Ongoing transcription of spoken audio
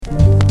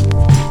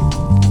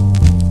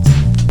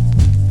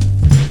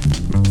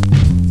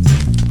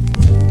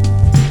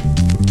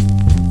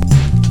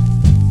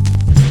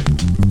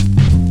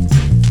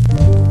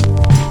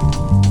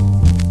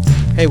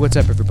Hey, what's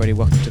up, everybody?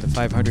 Welcome to the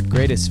 500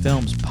 Greatest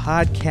Films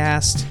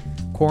podcast,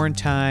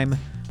 Quarantine,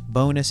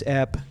 bonus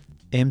ep,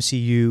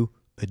 MCU,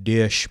 a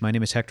dish. My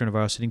name is Hector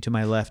Navarro. Sitting to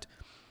my left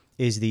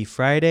is the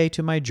Friday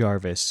to my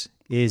Jarvis.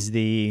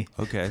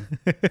 Okay.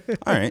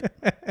 All right.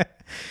 I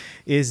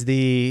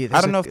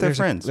don't know if they're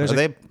friends. Are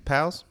they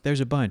pals? There's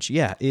a bunch.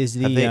 Yeah. Have they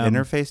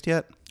interfaced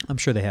yet? I'm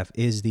sure they have.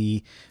 Is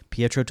the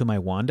Pietro to my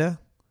Wanda?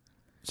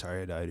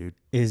 Sorry, I died,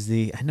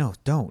 dude. No,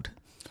 don't.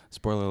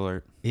 Spoiler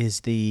alert.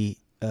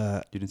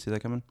 You didn't see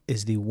that coming?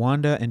 Is the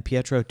Wanda and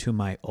Pietro to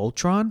my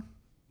Ultron?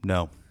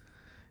 No.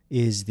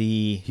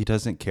 He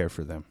doesn't care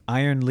for them.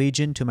 Iron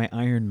Legion to my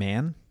Iron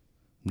Man?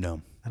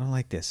 No. I don't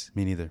like this.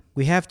 Me neither.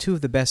 We have two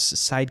of the best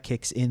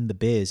sidekicks in the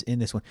biz in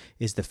this one.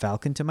 Is the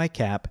Falcon to my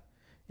Cap,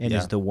 and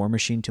is the War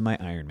Machine to my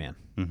Iron Man.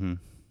 Mm-hmm.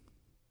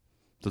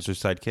 Those are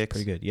sidekicks?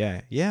 Pretty good.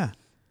 Yeah.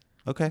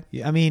 Okay.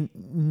 Yeah, I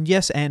mean,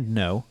 yes and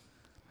no.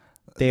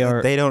 They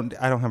are. I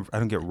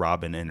don't get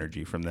Robin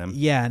energy from them.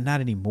 Yeah, not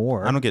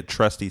anymore. I don't get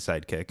trusty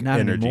sidekick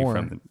energy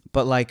from them.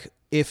 But like,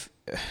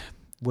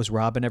 was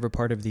Robin ever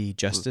part of the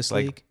Justice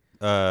League?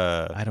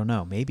 I don't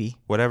know. Maybe.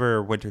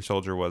 Whatever Winter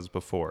Soldier was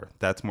before,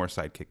 that's more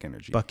sidekick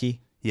energy.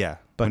 Bucky? Yeah.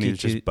 Bucky when he was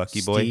just Bucky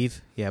Boy.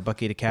 Steve? Yeah,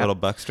 Bucky to Cap. Little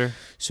Buckster.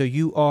 So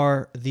you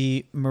are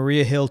the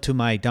Maria Hill to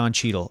my Don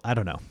Cheadle. I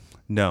don't know.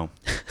 No.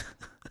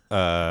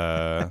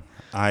 I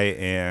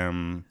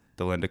am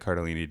the Linda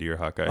Cardellini to your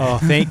Hawkeye. Oh,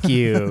 thank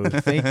you.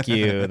 Thank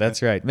you.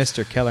 That's right.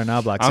 Mr. Keller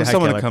Knobloch. I'm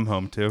someone to come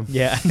home to.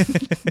 Yeah.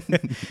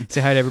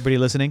 Say hi to everybody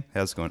listening.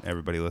 How's it going,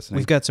 everybody listening?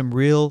 We've got some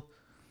real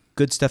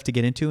good stuff to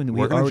get into, and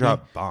we're going to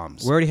drop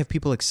bombs. We already have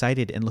people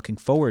excited and looking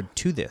forward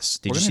to this.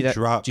 Did you see that?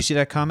 Did you see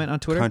that comment on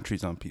Twitter?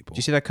 Countries on people. Did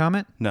you see that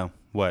comment? No.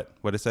 What?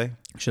 What'd it say?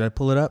 Should I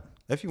pull it up?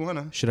 If you want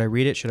to. Should I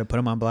read it? Should I put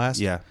them on blast?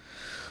 Yeah.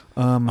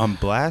 On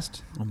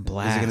blast? On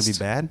blast. Is it going to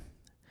be bad?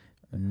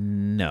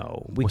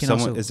 No.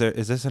 Is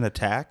this an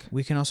attack?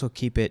 We can also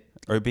keep it.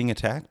 Are you being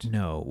attacked?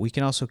 No. We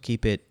can also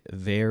keep it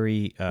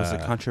very. Was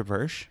it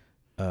controversial?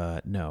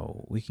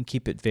 No. We can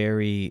keep it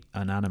very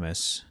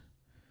anonymous.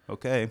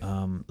 Okay.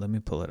 Let me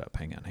pull it up.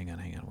 Hang on.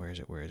 Where is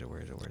it?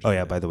 Oh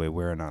yeah. By the way,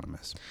 we're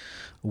anonymous.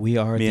 We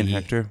are. Me and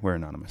Hector. We're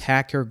anonymous.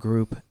 Hacker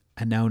group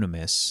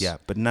Anonymous. Yeah,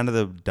 but none of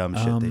the dumb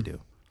shit they do.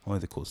 Only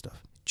the cool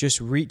stuff.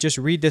 Just read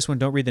this one.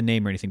 Don't read the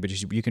name or anything, but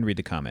you can read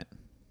the comment.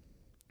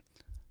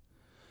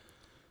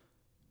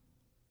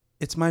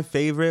 It's my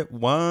favorite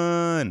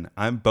one.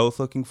 I'm both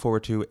looking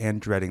forward to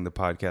and dreading the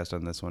podcast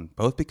on this one,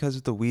 both because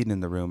of the weed in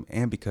the room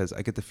and because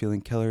I get the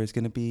feeling Keller is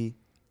going to be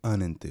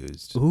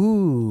unenthused.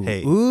 Ooh.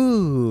 Hey.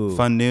 Ooh.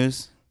 Fun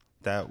news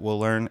that we'll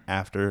learn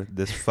after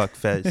this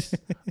fuckfest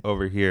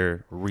over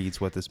here reads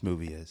what this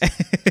movie is.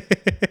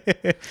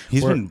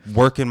 He's been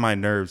working my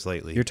nerves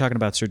lately. You're talking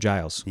about Sir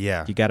Giles.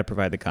 Yeah. You got to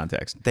provide the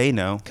context. They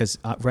know. Because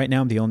right now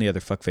I'm the only other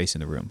fuckface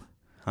in the room.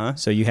 Huh?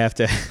 So you have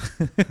to,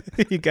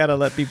 you got to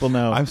let people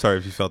know. I'm sorry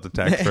if you felt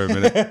attacked for a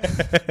minute.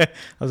 I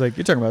was like,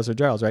 you're talking about Sir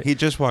Giles, right? He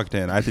just walked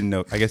in. I didn't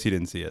know. I guess you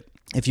didn't see it.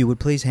 If you would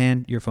please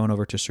hand your phone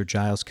over to Sir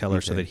Giles Keller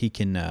so that he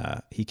can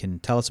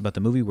tell us about the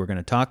movie we're going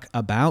to talk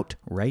about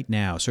right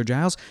now. Sir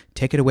Giles,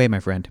 take it away, my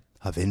friend.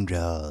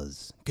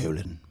 Avengers: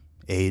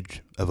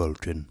 Age of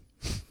Ultron.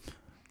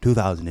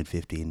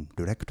 2015.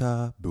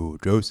 Director Boo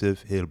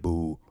Joseph Hill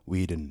Boo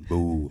Whedon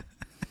Boo.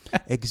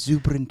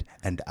 Exuberant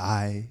and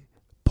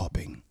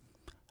eye-popping.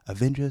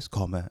 Avengers,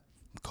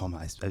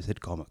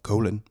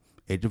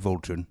 Age of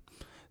Ultron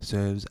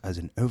serves as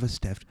an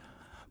overstuffed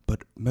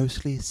but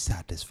mostly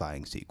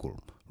satisfying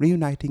sequel,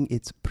 reuniting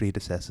its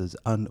predecessor's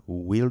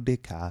unwieldy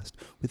cast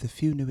with a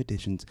few new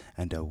additions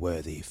and a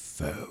worthy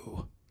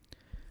foe.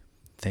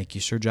 Thank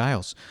you, Sir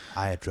Giles.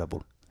 I had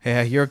trouble.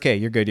 Yeah, you're okay.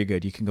 You're good.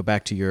 You can go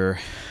back to your,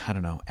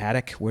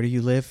 attic. Where do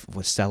you live?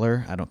 With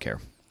cellar? I don't care.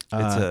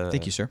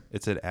 Thank you, sir.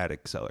 It's an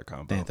attic cellar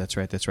combo. That's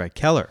right.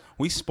 Keller.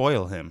 We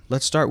spoil him.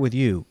 Let's start with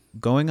you.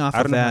 Going off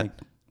of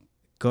that,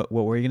 what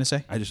were you going to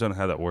say? I just don't know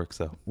how that works,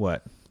 though.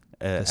 What?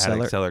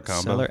 Attic cellar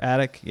combo. Cellar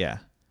attic, yeah.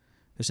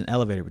 There's an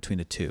elevator between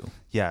the two.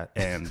 Yeah,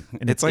 and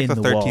it's like the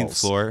 13th walls.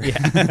 floor. Yeah.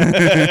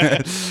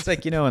 It's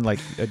like, and like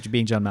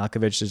being John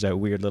Malkovich, there's a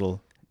weird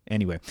little...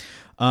 Anyway.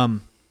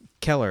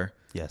 Keller.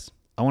 Yes.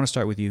 I want to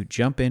start with you.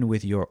 Jump in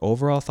with your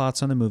overall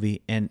thoughts on the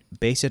movie and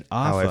base it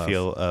off how I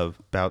feel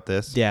about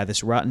this. Yeah,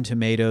 this Rotten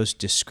Tomatoes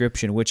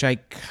description, which I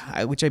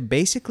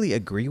basically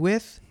agree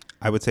with.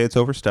 I would say it's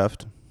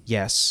overstuffed.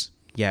 Yes.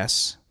 Yeah,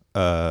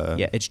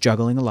 it's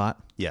juggling a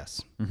lot.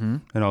 Yes. Mm-hmm.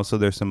 And also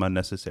there's some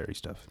unnecessary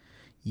stuff.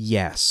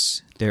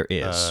 Yes, there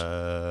is.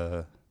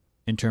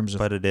 In terms of...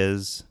 But it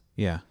is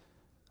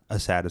a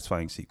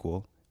satisfying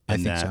sequel. I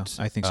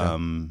think so.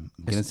 I'm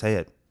going to say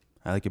it.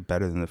 I like it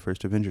better than the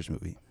first Avengers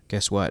movie.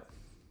 Guess what?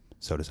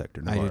 So does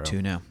Hector Navarro.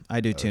 I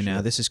do too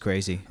now. This is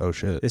crazy. Oh,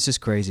 shit. This is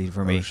crazy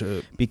for me.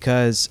 Shit.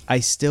 Because I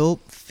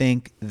still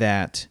think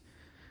that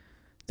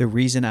the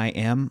reason I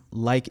am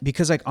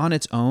because on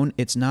its own,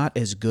 it's not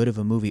as good of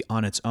a movie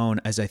on its own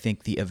as I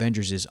think The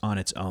Avengers is on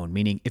its own.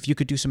 Meaning, if you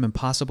could do some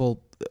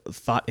impossible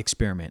thought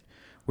experiment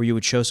where you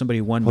would show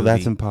somebody one movie. Well,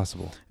 that's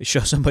impossible.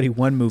 Show somebody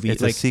one movie.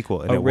 It's like a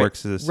sequel, and it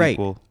works as a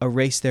sequel. Right.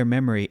 Erase their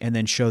memory and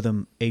then show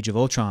them Age of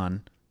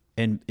Ultron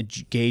and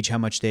gauge how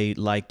much they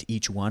liked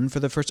each one for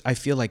the first. I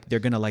feel like they're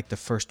gonna like the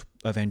first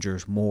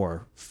Avengers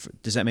more.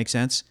 Does that make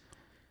sense?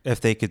 If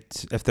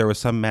there was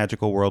some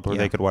magical world where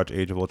Yeah. they could watch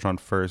Age of Ultron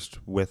first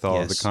with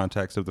all of the Yes.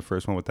 context of the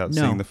first one without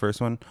No. seeing the first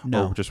one,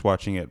 No. or just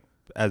watching it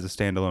as a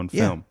standalone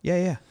Yeah, film.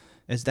 yeah.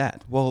 Is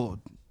that? Well,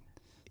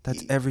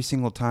 that's every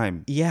single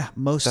time. Yeah,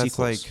 most That's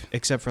sequels, like-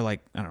 except for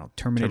like I don't know,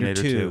 Terminator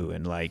 2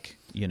 and like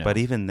But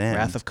even then,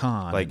 Wrath of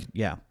Khan. like- and-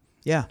 yeah.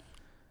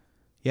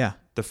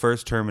 The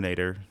first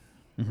Terminator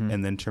Mm-hmm.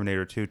 and then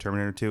Terminator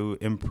 2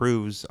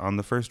 improves on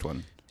the first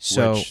one.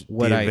 So which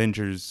what the I-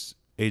 Avengers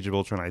Age of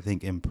Ultron, I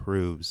think,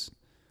 improves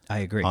I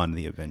agree. on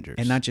the Avengers.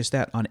 And not just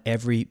that, on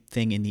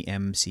everything in the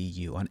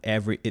MCU,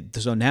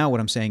 so now what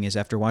I'm saying is,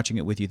 after watching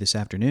it with you this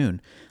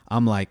afternoon,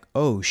 I'm like,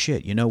 oh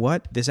shit, you know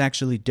what? This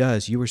actually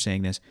does. You were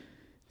saying this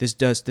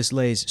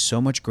lays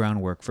so much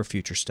groundwork for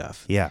future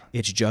stuff. Yeah.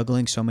 It's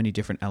juggling so many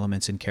different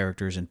elements and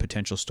characters and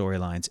potential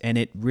storylines, and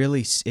it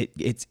really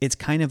it's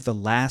kind of the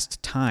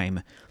last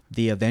time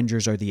the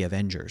Avengers are the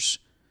Avengers,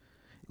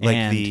 like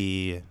and,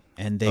 the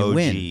and they OG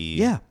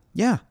win.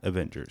 Yeah.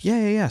 Avengers.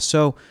 Yeah.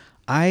 So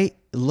I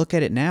look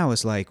at it now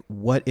as like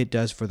what it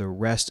does for the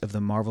rest of the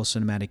Marvel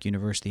Cinematic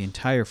Universe, the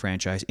entire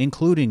franchise,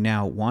 including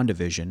now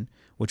WandaVision,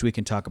 which we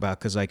can talk about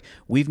because like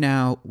we're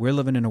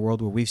living in a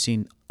world where we've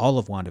seen all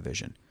of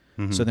WandaVision.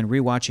 Mm-hmm. So then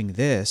rewatching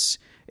this,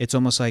 it's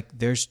almost like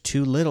there's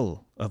too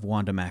little of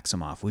Wanda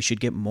Maximoff. We should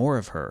get more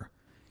of her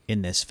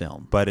in this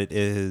film. But it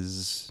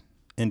is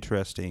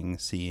interesting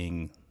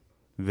seeing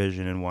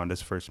Vision and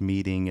Wanda's first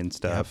meeting and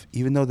stuff,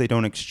 even though they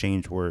don't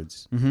exchange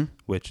words,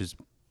 which is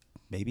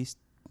maybe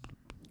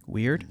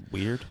Weird?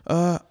 weird.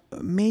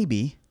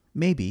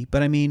 Maybe,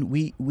 but I mean,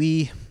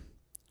 we,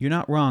 you're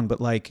not wrong.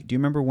 But like, do you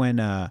remember when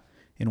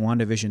in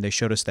WandaVision they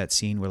showed us that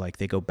scene where like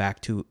they go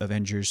back to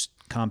Avengers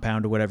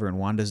compound or whatever, and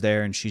Wanda's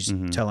there, and she's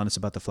telling us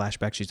about the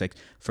flashback. She's like,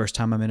 "First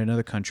time I'm in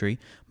another country.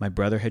 My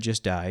brother had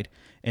just died,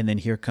 and then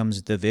here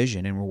comes the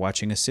Vision, and we're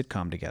watching a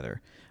sitcom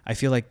together." I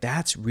feel like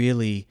that's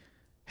really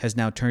has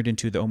now turned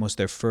into almost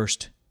their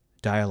first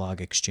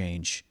dialogue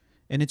exchange.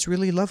 And it's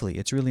really lovely.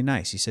 It's really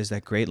nice. He says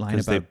that great line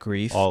 'Cause about they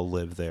grief. all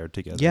live there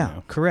together. Yeah,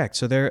 now. correct.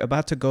 So they're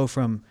about to go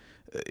from,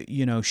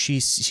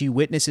 she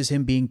witnesses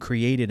him being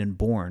created and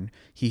born.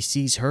 He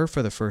sees her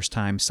for the first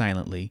time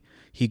silently.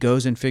 He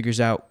goes and figures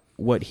out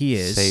what he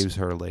is.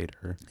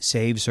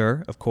 Saves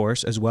her, of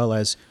course, as well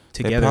as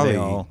They together probably they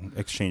all.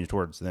 exchanged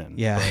words then.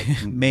 Yeah,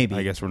 but maybe.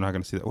 I guess we're not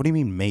going to see that. What do you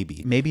mean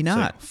maybe? Maybe It's like,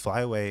 not.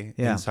 fly away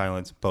Yeah. in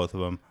silence, both of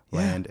them. Yeah,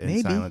 Land in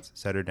maybe. silence.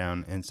 Set her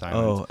down in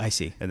silence. Oh, I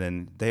see. And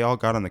then they all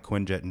got on the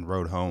Quinjet and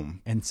rode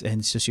home. And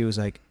so she was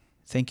like,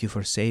 "Thank you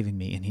for saving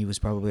me," and he was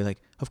probably like,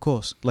 "Of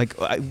course," like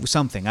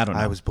something. I don't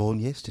know. I was born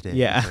yesterday.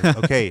 Yeah. It's like,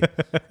 okay,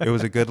 it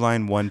was a good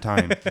line one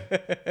time.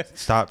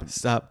 Stop.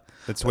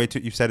 That's way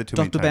too. You've said it too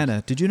many Dr. times.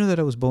 Banner, did you know that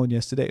I was born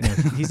yesterday? No,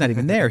 he's not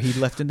even there. He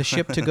left in the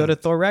ship to go to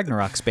Thor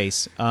Ragnarok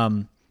space.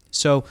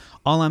 So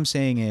all I'm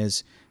saying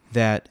is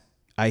that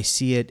I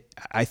see it.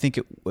 I think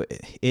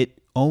it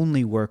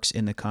only works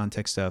in the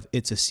context of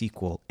it's a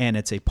sequel and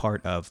it's a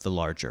part of the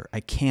larger. I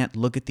can't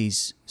look at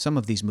some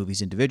of these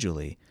movies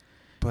individually.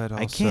 But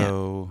I can't.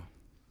 also,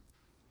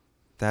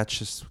 that's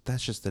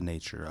just the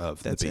nature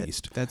of the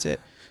beast. That's it.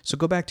 So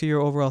go back to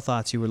your overall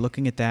thoughts. You were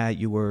looking at that.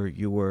 You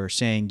were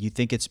saying you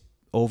think it's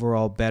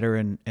overall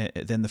better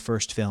than the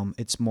first film.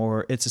 It's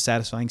a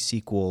satisfying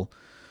sequel.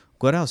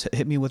 What else?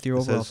 Hit me with your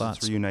It overall says thoughts.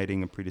 It's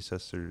reuniting a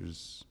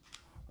predecessor's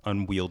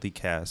unwieldy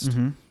cast.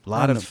 A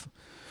lot of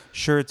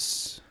Sure,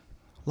 it's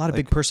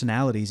big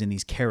personalities in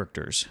these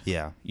characters.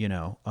 yeah.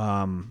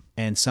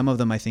 And some of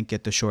them I think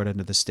get the short end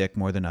of the stick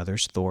more than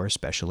others. Thor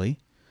especially.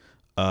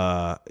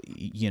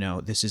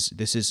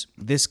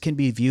 This can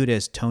be viewed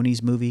as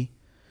Tony's movie.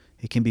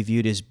 It can be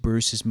viewed as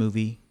Bruce's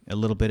movie. A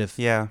little bit of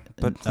Yeah,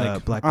 but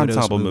like Black Widow's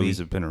ensemble movie. movies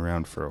have been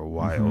around for a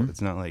while.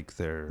 It's not like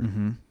they're,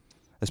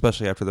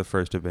 especially after the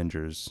first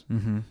Avengers.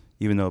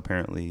 Even though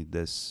apparently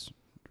this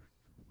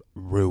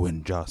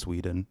ruined Joss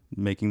Whedon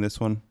making this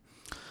one.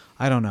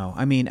 I don't know.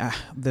 I mean,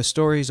 the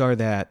stories are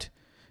that,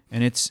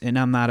 and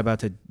I'm not about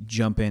to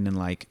jump in and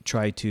like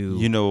try to.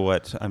 You know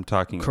what I'm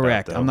talking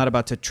Correct. about. I'm not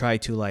about to try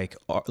to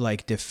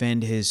like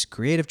defend his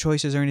creative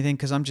choices or anything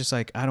because I'm just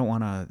like I don't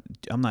want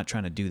to. I'm not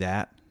trying to do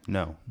that.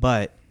 No.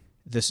 But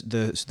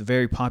the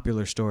very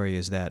popular story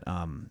is that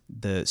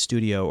the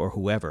studio or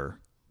whoever,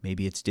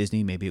 maybe it's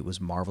Disney, maybe it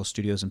was Marvel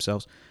Studios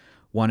themselves,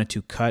 wanted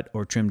to cut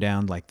or trim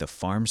down like the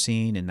farm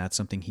scene, and that's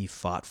something he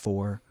fought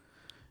for.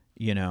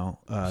 Here's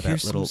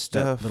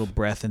that little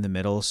breath in the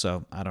middle.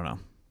 So I don't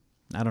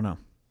know.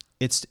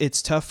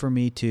 It's tough for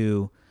me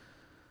to.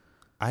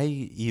 I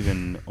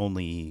even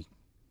only,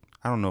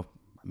 I don't know,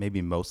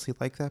 maybe mostly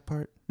like that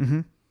part.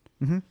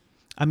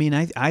 I mean,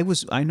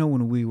 I know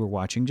when we were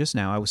watching just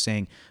now, I was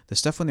saying the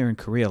stuff when they're in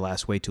Korea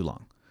lasts way too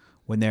long.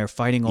 When they're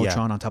fighting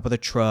Ultron on top of the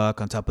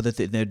truck, on top of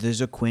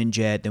there's a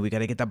Quinjet, then we got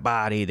to get the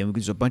body, then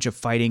there's a bunch of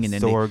fighting, and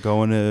then Thor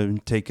going to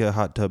take a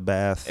hot tub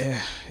bath.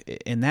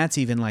 and that's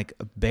even like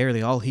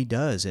barely all he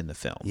does in the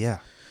film. Yeah.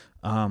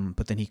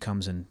 But then he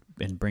comes and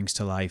brings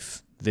to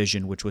life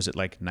Vision, which was at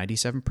like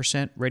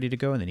 97% ready to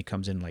go, and then he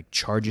comes in and like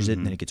charges it,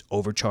 and then it gets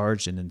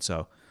overcharged, and then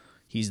so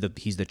he's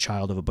the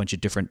child of a bunch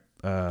of different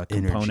components.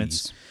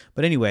 Energies.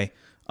 But anyway,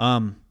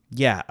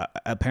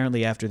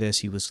 apparently after this,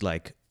 he's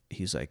like,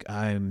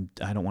 I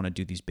don't want to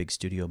do these big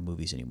studio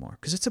movies anymore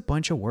because it's a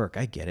bunch of work.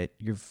 I get it.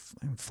 You're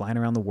flying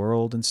around the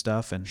world and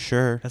stuff, and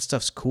Sure. that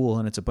stuff's cool,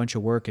 and it's a bunch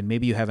of work, and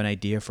maybe you have an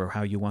idea for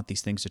how you want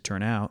these things to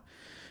turn out,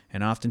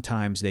 and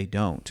oftentimes they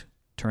don't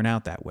turn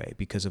out that way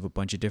because of a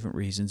bunch of different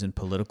reasons and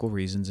political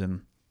reasons,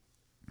 and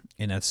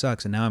that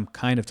sucks. And now I'm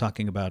kind of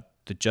talking about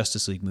the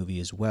Justice League movie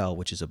as well,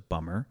 which is a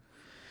bummer.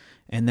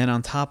 And then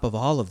on top of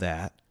all of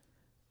that,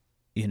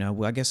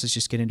 well, I guess let's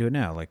just get into it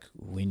now. Like,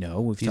 we've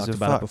talked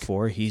about it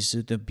before. He's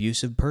an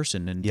abusive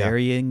person in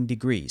varying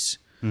degrees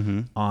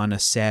on a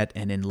set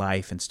and in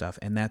life and stuff.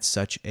 And that's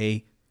such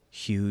a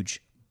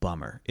huge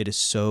bummer. It is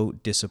so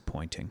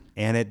disappointing.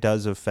 And it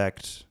does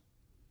affect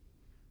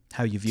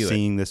how you view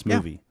seeing this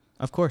movie.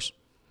 Yeah, of course.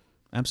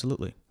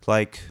 Absolutely.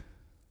 Like,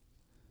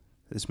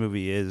 this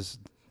movie is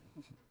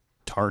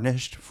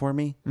tarnished for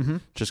me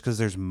just because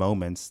there's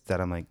moments that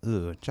I'm like,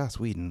 ugh, Joss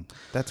Whedon,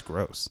 that's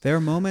gross. There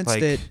are moments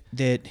like,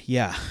 that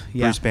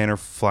Bruce Banner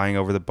flying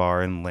over the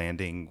bar and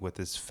landing with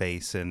his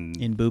face and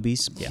in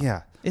boobies.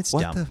 Yeah. It's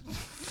what dumb. The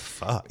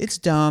fuck? It's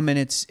dumb, and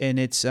it's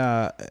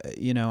I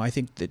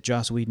think that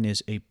Joss Whedon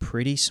is a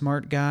pretty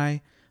smart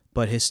guy,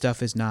 but his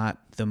stuff is not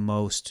the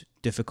most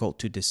difficult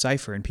to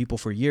decipher. And people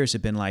for years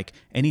have been like,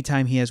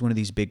 anytime he has one of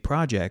these big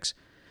projects,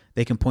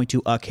 they can point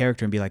to a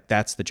character and be like,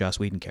 that's the Joss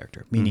Whedon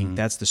character, meaning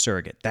that's the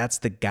surrogate. That's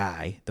the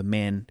guy, the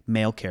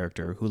male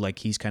character who like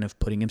he's kind of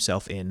putting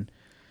himself in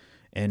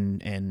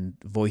and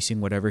voicing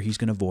whatever he's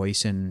going to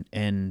voice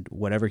and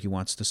whatever he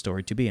wants the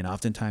story to be. And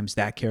oftentimes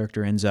that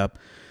character ends up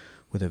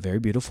with a very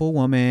beautiful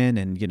woman,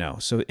 and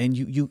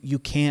you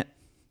can't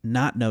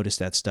not notice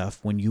that stuff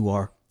when you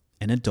are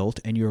an adult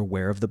and you're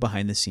aware of the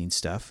behind the scenes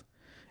stuff.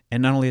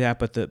 And not only that,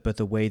 but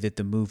the way that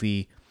the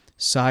movie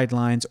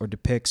sidelines or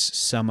depicts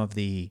some of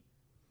the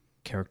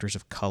characters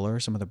of color,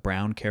 some of the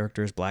brown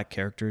characters, black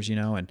characters,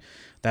 and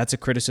that's a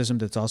criticism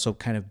that's also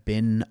kind of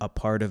been a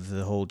part of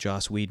the whole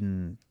Joss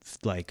Whedon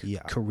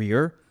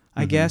career,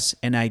 I guess.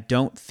 And I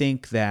don't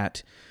think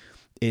that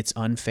it's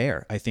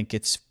unfair. I think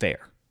it's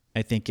fair.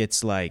 I think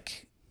it's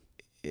like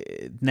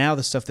now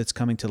the stuff that's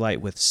coming to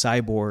light with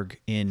Cyborg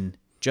in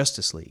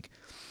Justice League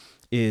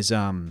is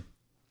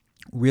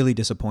really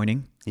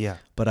disappointing. Yeah.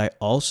 But I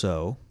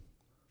also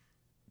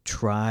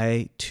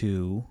try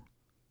to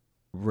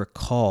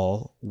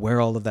recall where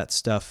all of that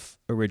stuff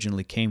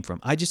originally came from.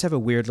 I just have a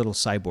weird little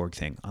Cyborg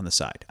thing on the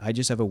side.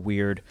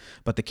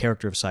 But the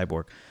character of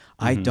Cyborg,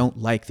 I don't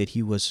like that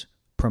he was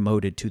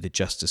promoted to the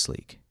Justice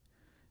League.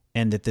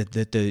 And that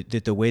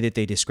the way that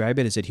they describe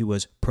it is that he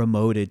was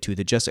promoted to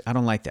the Justice. I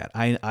don't like that.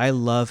 I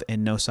love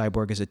and know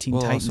Cyborg as a Teen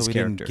Titans also we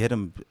character. Didn't get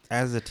him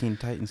as a Teen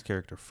Titans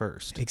character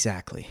first.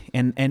 Exactly.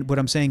 And what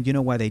I'm saying,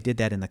 why they did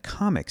that in the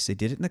comics? They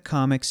did it in the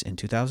comics in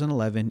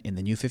 2011 in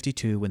the New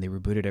 52 when they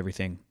rebooted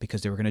everything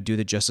because they were going to do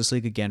the Justice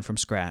League again from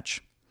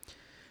scratch.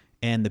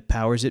 And the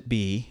powers that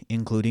be,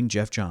 including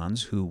Jeff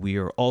Johns, who we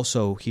are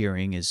also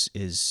hearing is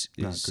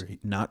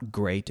not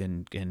great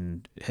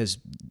and has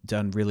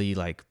done really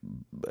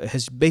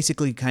has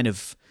basically kind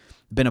of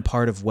been a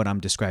part of what I'm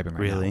describing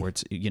right now, where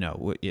it's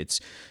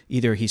it's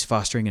either he's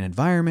fostering an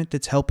environment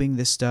that's helping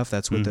this stuff.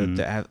 That's what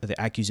the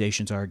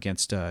accusations are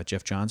against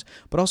Jeff Johns,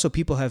 but also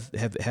people have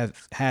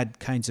had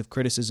kinds of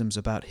criticisms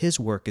about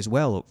his work as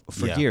well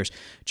for years.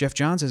 Jeff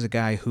Johns is a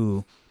guy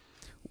who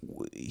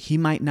he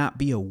might not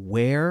be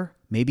aware.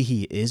 Maybe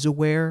he is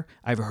aware.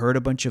 I've heard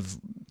a bunch of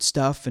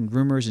stuff and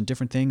rumors and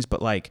different things,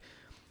 but like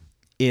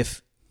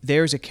if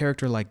there's a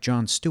character like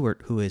Jon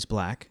Stewart who is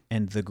black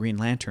and the Green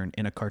Lantern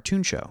in a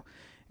cartoon show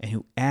and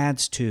who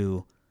adds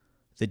to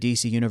the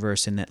DC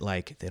universe in that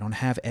like they don't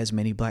have as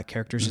many black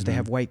characters as they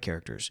have white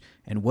characters.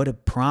 And what a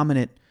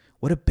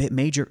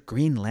major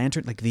Green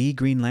Lantern, like the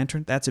Green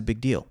Lantern, that's a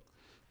big deal.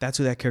 That's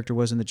who that character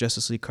was in the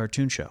Justice League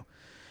cartoon show.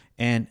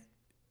 And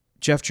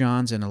Jeff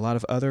Johns and a lot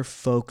of other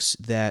folks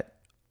that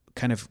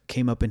kind of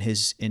came up in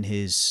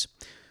his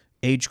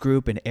age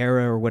group and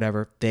era or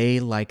whatever, they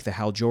like the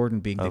Hal Jordan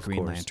being the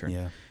Green Lantern.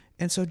 Yeah.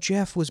 And so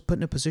Jeff was put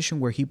in a position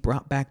where he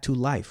brought back to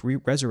life,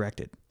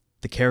 resurrected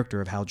the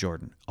character of Hal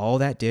Jordan. All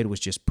that did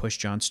was just push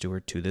Jon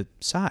Stewart to the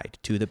side,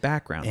 to the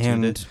background.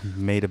 And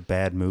made a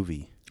bad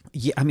movie.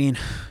 Yeah, I mean,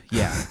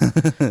 yeah.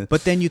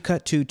 But then you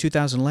cut to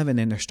 2011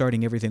 and they're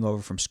starting everything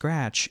over from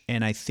scratch.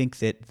 And I think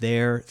that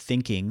their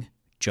thinking,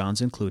 John's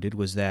included,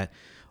 was that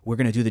we're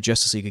going to do the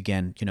Justice League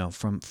again,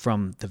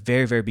 from the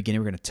very, very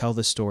beginning. We're going to tell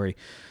this story.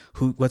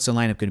 What's the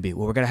lineup going to be?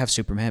 Well, we're going to have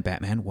Superman,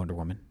 Batman, Wonder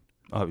Woman.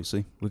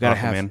 Obviously. We got to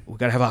have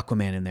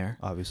Aquaman in there.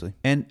 Obviously.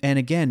 And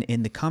again,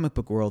 in the comic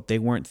book world, they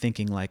weren't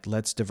thinking like,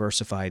 let's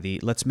diversify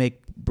let's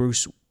make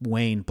Bruce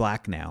Wayne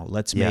black now.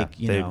 Let's make,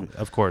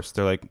 of course.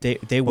 They're like,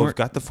 they we've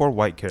got the 4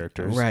 white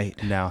characters. Right.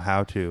 Now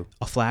how to.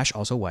 A Flash,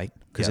 also white,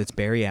 because it's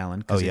Barry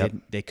Allen, because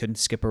they couldn't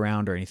skip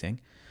around or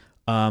anything.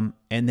 And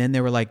then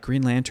they were like,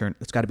 Green Lantern,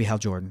 it's got to be Hal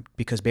Jordan,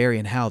 because Barry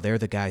and Hal, they're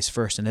the guys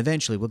first, and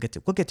eventually we'll get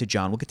to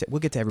John, we'll get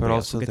to everybody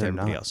else,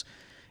 else.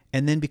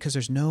 And then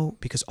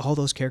because all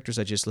those characters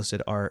I just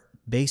listed are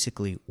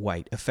basically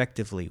white,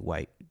 effectively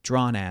white,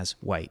 drawn as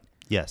white.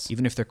 Yes.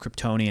 Even if they're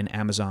Kryptonian,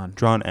 Amazon,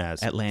 drawn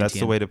as Atlantean. That's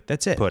the way to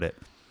put it.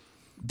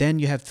 Then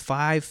you have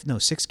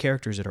 6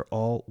 characters that are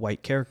all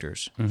white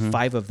characters,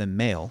 5 of them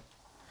male.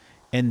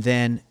 And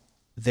then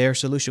their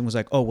solution was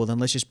like, oh, well, then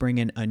let's just bring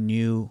in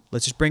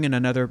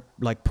another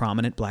like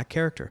prominent black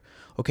character.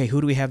 Okay,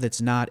 who do we have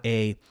that's not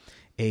a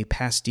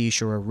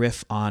pastiche or a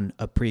riff on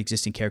a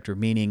pre-existing character?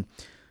 Meaning,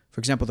 for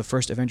example, the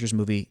first Avengers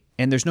movie,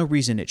 and there's no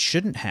reason it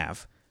shouldn't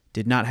have,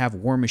 did not have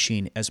War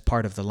Machine as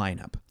part of the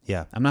lineup.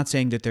 Yeah. I'm not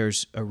saying that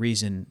there's a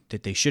reason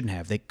that they shouldn't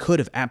have. They could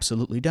have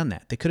absolutely done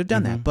that. They could have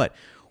done that, but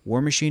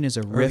War Machine is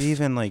a riff. Or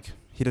even like,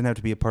 he didn't have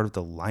to be a part of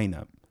the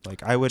lineup.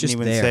 Like, I wouldn't Just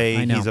even there, say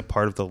I know. he's a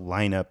part of the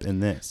lineup in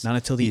this. Not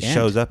until the end. He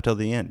shows up till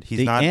the end.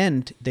 He's not.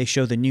 End, they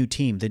show the new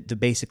team, the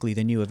basically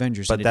the new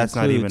Avengers. But and that's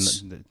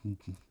includes, not even.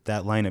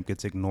 That lineup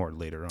gets ignored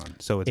later on.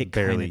 So it's It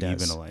barely kinda even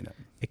does. a lineup.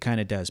 It kind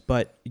of does.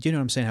 But you know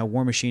what I'm saying? How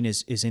War Machine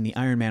is in the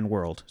Iron Man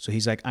world. So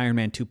he's like Iron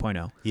Man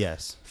 2.0.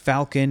 Yes.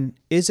 Falcon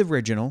is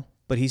original,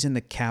 but he's in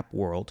the Cap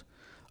world.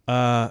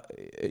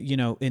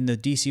 In the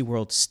DC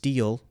world,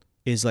 Steel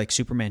is like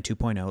Superman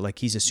 2.0. Like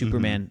he's a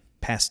Superman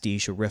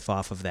pastiche, a riff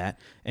off of that.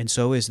 And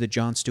so is the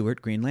Jon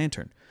Stewart Green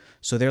Lantern.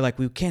 So they're like,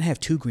 we can't have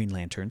 2 Green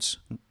Lanterns.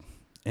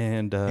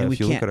 And we if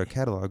you look can't- at our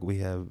catalog, we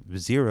have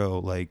 0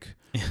 like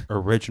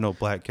original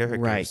black characters.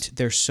 Right.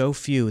 There's so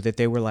few that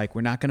they were like,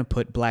 we're not going to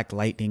put Black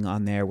Lightning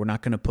on there. We're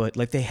not going to put,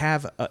 like they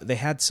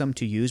had some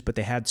to use, but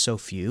they had so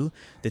few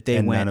that they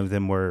And went. none of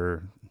them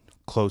were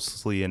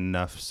closely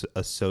enough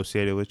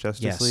associated with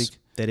Justice League.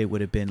 That it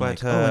would have been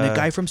But, like, and a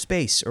guy from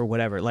space or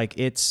whatever. Like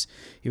it's,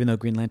 even though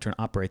Green Lantern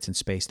operates in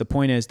space, the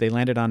point is they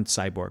landed on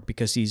Cyborg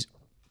because he's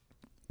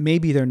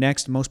maybe their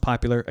next most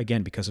popular,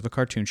 again, because of a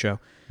cartoon show,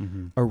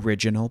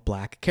 original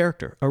black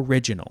character.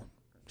 Original.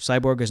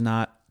 Cyborg is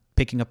not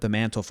picking up the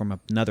mantle from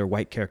another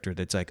white character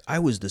that's like, I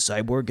was the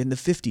Cyborg in the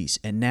 50s,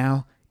 and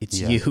now it's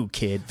you,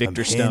 kid,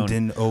 Victor I'm Stone.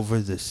 handing over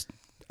this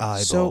eyeball.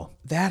 So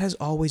that has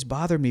always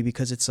bothered me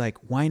because it's like,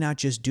 why not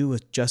just do a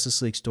Justice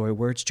League story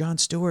where it's Jon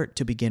Stewart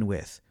to begin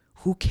with?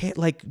 Who can't,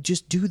 like,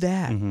 just do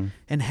that.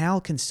 And Hal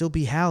can still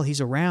be Hal.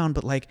 He's around,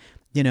 but like,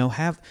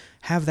 have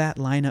that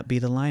lineup be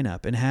the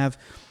lineup and have.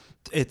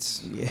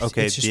 It's It's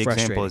okay. just The example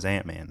frustrating. is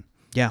Ant-Man,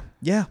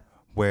 Yeah.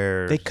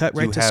 where They cut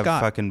right you to have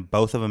Scott. fucking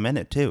both of them in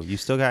it too. You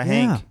still got Yeah.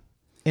 Hank,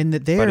 And that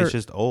but they're, it's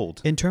just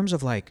old. in terms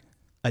of like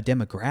a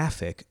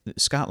demographic,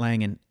 Scott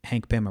Lang and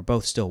Hank Pym are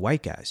both still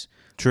white guys.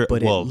 True.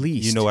 But Well, at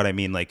least you know what I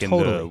mean, like in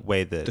the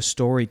way that the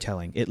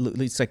storytelling,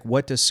 it's like,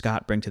 what does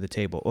Scott bring to the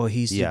table? Oh,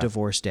 he's the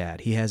divorced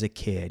dad. He has a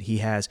kid.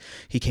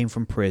 He came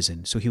from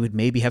prison, so he would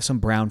maybe have some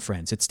brown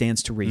friends. It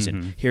stands to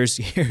reason. Here's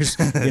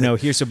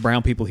here's some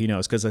brown people he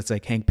knows, because it's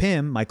like Hank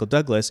Pym, Michael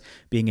Douglas,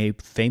 being a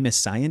famous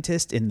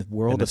scientist in the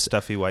world and a of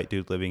stuffy white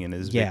dude living in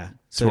his Yeah.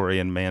 So-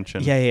 Victorian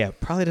mansion. Yeah.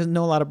 Probably doesn't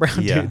know a lot of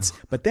brown Yeah. dudes.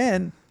 But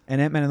then, and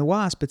Ant-Man and the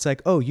Wasp, it's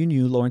like, oh, you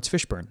knew Lawrence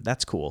Fishburne.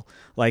 That's cool.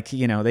 Like,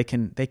 they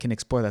can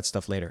explore that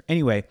stuff later.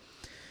 Anyway,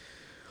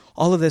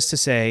 all of this to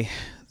say,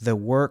 the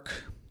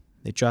work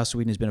that Joss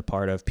Whedon has been a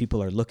part of,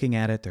 people are looking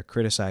at it, they're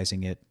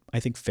criticizing it, I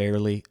think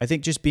fairly. I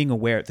think just being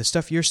aware, the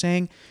stuff you're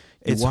saying,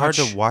 It's hard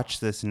to watch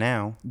this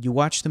now You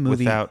watch the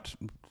movie without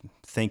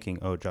thinking,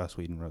 oh, Joss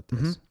Whedon wrote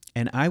this.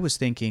 and I was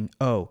thinking,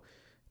 oh,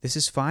 this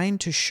is fine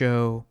to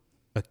show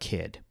a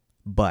kid,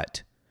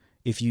 but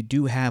if you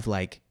do have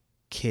like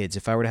kids,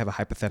 if I were to have a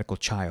hypothetical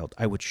child,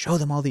 I would show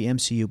them all the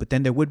MCU, but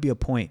then there would be a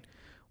point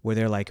where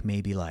they're like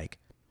maybe like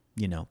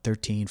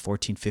 13,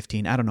 14,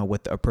 15, I don't know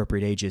what the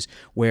appropriate age is,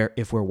 where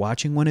if we're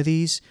watching one of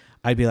these,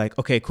 I'd be like,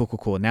 okay,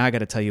 cool. Now I got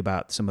to tell you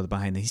about some of the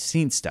behind the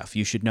scenes stuff.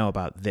 You should know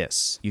about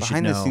this. You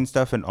Behind should the know. scenes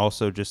stuff, and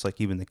also just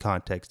like even the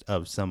context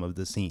of some of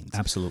the scenes.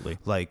 Absolutely.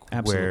 Like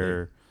Absolutely.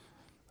 where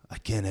I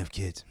can't have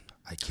kids.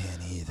 I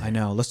can't either. I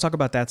know. Let's talk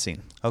about that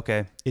scene.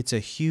 Okay.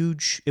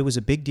 It was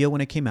a big deal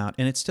when it came out,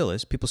 and it still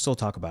is. People still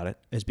talk about it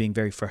as being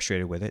very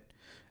frustrated with it,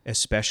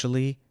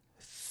 especially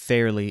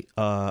fairly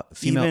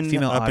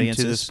female up audiences.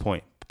 until this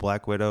point,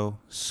 Black Widow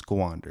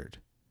squandered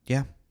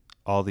Yeah.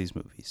 all these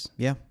movies,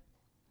 Yeah.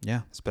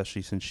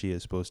 especially since she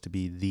is supposed to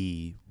be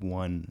the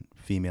one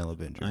female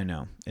Avenger. I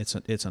know.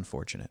 It's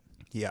unfortunate.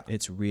 Yeah.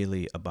 It's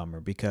really a bummer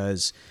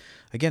because,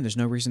 again, there's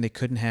no reason they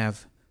couldn't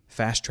have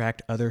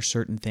fast-tracked other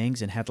certain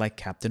things and had like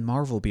Captain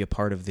Marvel be a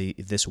part of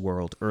this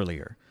world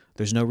earlier.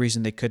 There's no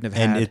reason they couldn't have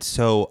had. And it's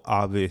so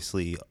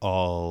obviously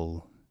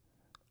all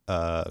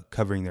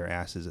covering their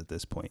asses at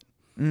this point.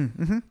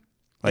 Mm-hmm.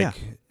 Like,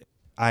 Yeah.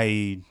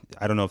 I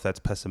don't know if that's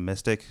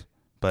pessimistic,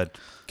 but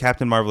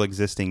Captain Marvel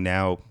existing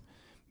now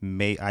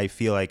I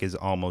feel like is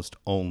almost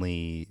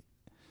only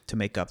to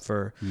make up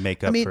for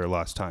for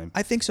lost time.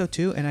 I think so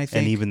too, and I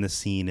think And even the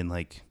scene in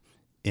like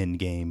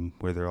Endgame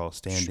where they're all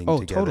standing Oh,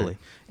 together. totally.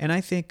 And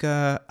I think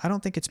I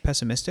don't think it's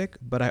pessimistic,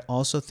 but I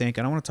also think,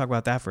 and I want to talk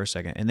about that for a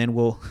second, and then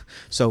we'll.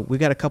 So we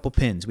got a couple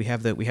pins. We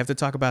have to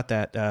talk about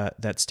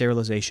that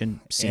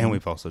sterilization scene. And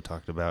we've also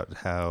talked about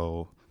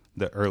how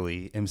the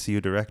early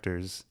MCU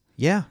directors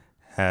yeah,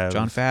 have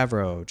Jon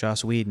Favreau,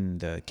 Joss Whedon,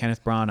 the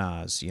Kenneth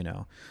Branagh,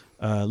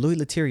 Louis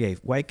Leterrier,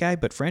 white guy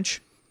but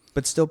French,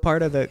 but still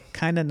part of the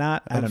kind of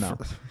not. I don't know.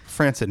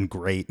 France isn't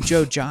great.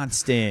 Joe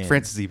Johnston.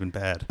 France is even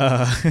bad.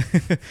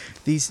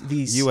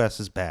 These U.S.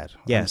 is bad.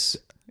 Yes.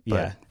 But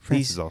Yeah.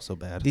 France is also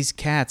bad. These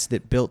cats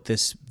that built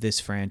this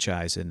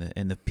franchise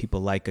and the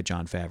people like a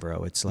Jon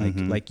Favreau. It's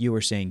like you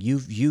were saying,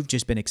 you've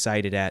just been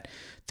excited at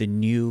the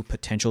new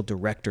potential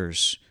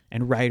directors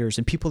and writers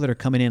and people that are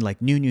coming in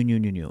like new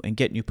and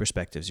get new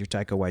perspectives. Your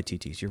Taika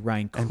Waititi's, your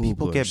Ryan Coogler's. And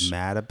people get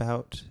mad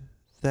about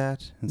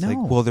that. It's No.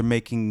 like, well, they're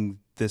making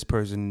this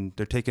person,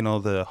 they're taking all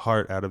the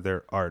heart out of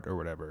their art or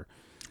whatever.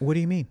 What do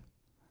you mean?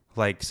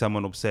 Like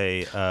someone will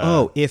say,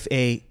 if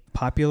a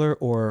popular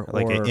or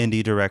an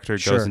indie director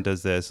Sure. goes and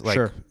does this, like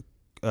Sure.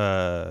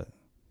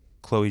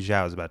 Chloe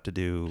Zhao is about to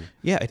do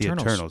Yeah, the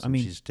Eternals. Eternals. I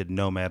mean, she just did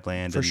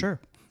Nomadland. for and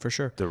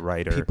sure. The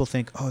writer. People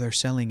think, oh, they're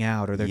selling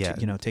out or they're Yeah.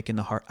 taking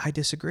the heart. I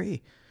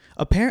disagree.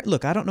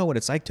 Look, I don't know what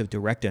it's like to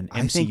direct an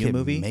I think MCU it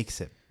movie.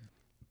 makes it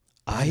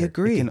I better.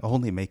 agree. It can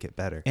only make it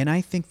better. And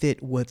I think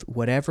that with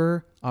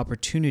whatever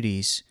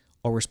opportunities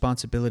or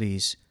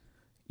responsibilities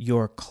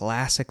your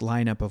classic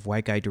lineup of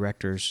white guy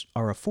directors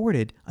are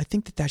afforded, I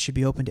think that should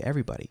be open to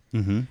everybody.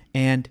 Mm-hmm.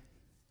 And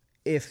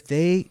if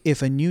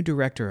a new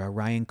director, a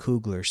Ryan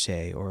Coogler,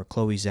 say, or a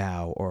Chloe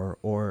Zhao,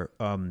 or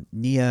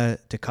Nia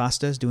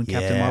DaCosta is doing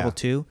Captain Yeah. Marvel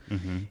 2,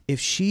 Mm-hmm. if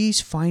she's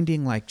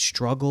finding like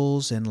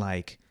struggles and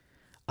like,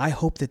 I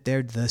hope that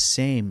they're the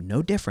same,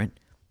 no different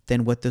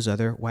than what those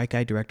other white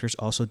guy directors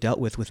also dealt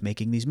with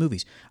making these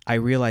movies. I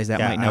realize that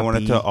might not be... I want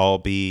it to all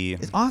be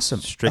It's awesome.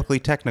 strictly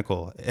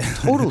technical.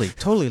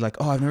 Totally. Like,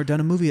 oh, I've never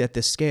done a movie at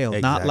this scale.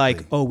 Not like,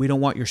 Exactly. oh, we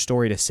don't want your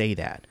story to say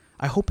that.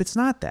 I hope it's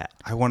not that.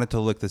 I want it to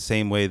look the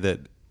same way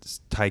that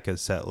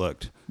Taika's set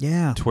looked,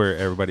 Yeah. to where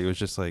everybody was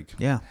just like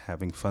Yeah.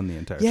 having fun the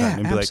entire Yeah, time.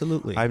 And be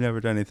absolutely. Like, I've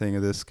never done anything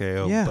of this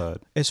scale, Yeah.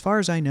 but As far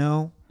as I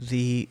know,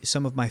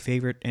 some of my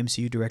favorite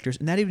MCU directors,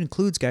 and that even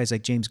includes guys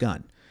like James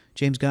Gunn.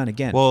 James Gunn,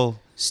 again,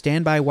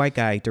 standby white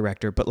guy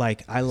director, but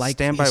like I like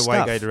standby his white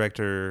stuff. guy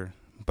director,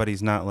 but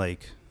he's not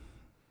like,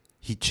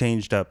 he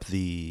changed up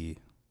the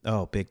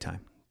Oh, big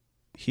time.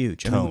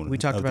 Huge. tone we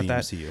talked of about the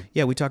that. MCU.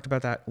 Yeah, we talked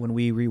about that when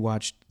we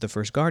rewatched the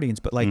first Guardians.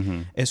 But like,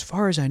 Mm-hmm. as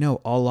far as I know,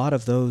 a lot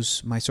of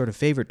those my sort of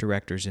favorite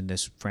directors in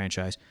this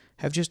franchise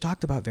have just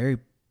talked about very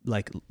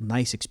like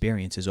nice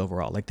experiences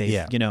overall. Like they,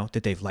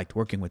 that they've liked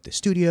working with the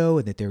studio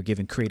and that they were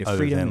given creative Other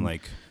freedom. than and,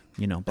 like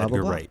blah blah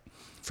Edgar blah. Wright.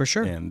 For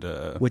sure. And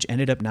which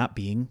ended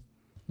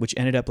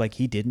up like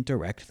he didn't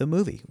direct the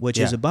movie, which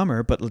is Yeah. a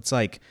bummer. But it's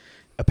like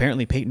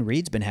apparently Peyton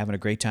Reed's been having a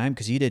great time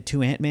because he did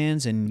 2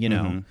 Ant-Mans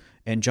and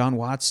and John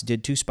Watts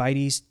did 2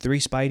 Spideys, 3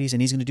 Spideys,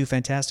 and he's going to do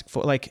Fantastic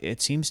Four. Like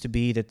it seems to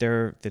be that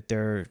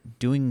they're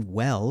doing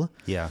well.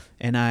 Yeah.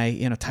 And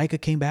Taika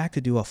came back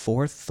to do a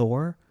 4th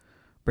Thor,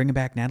 bringing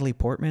back Natalie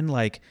Portman.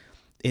 Like,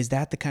 is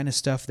that the kind of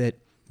stuff that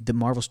the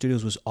Marvel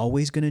Studios was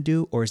always going to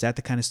do, or is that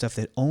the kind of stuff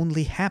that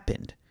only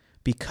happened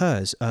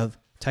because of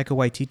Taika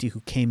Waititi, who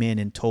came in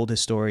and told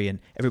his story, and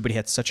everybody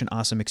had such an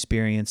awesome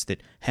experience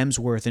that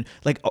Hemsworth and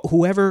like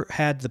whoever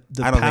had the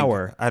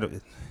power,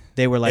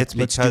 they were like, it's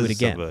let's because do it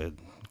again. of a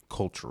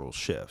cultural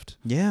shift.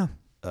 Yeah.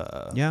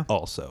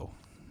 Also,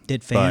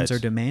 That fans But- are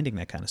demanding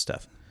that kind of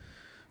stuff,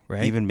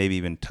 right? even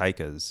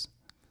Taika's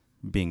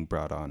being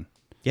brought on.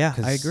 yeah,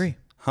 'Cause I agree.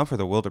 Hunt for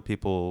the Wilder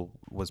People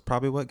was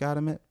probably what got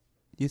him it.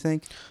 You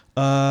think?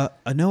 No,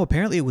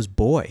 apparently it was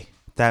Boy.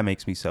 That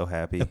makes me so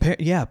happy.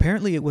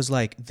 Apparently it was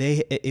like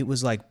it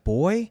was like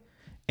Boy,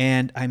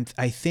 and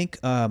I think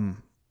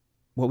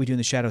What We Do in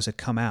the Shadows had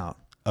come out,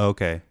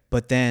 Okay.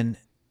 but then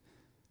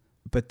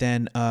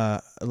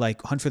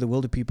like Hunt for the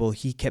Wilder People,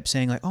 he kept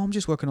saying like, oh, I'm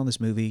just working on this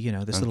movie,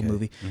 this little Okay.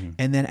 movie, Mhm.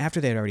 and then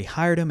after they had already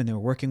hired him and they were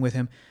working with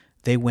him,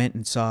 they went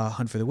and saw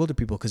Hunt for the Wilder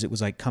People because it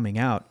was like coming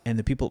out, and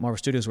the people at Marvel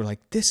Studios were like,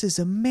 this is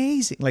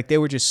amazing, like they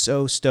were just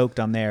so stoked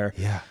on their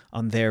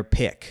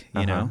pick,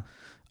 Uh-huh.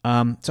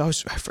 So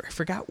I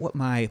forgot what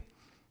I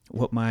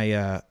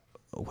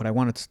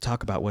wanted to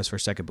talk about was for a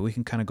second, but we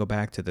can kind of go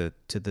back to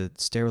the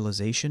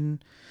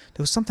sterilization.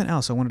 There was something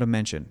else I wanted to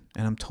mention,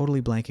 and I'm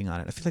totally blanking on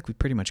it. I feel like we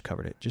pretty much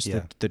covered it. Just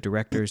the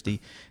directors, the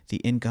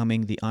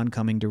incoming, the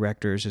oncoming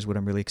directors is what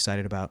I'm really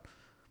excited about.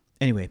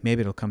 Anyway,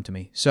 maybe it'll come to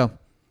me. So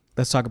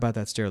let's talk about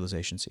that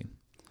sterilization scene.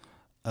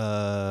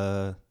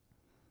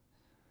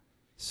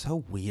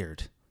 So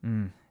weird.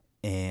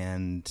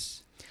 And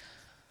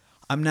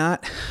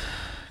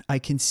I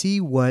can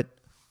see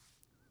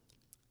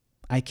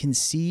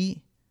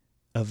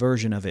a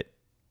version of it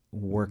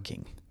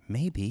working,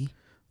 maybe.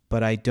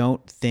 but I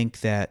don't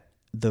think that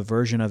the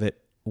version of it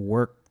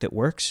that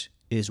works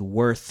is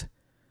worth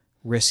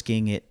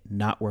risking it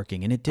not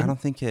working. And it didn't. I don't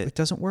think it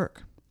doesn't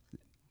work.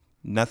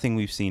 Nothing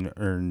we've seen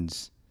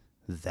earns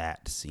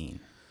that scene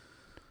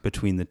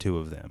between the two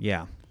of them.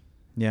 Yeah.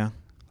 Yeah.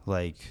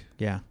 Like,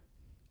 Yeah.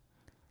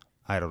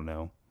 I don't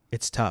know.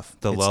 It's tough.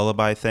 The It's,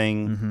 lullaby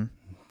thing, Mhm.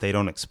 they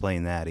don't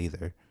explain that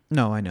either.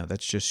 No, I know.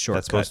 That's just shortcut.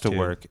 That's supposed to too.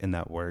 work, and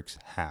that works.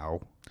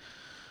 How?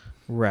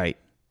 Right.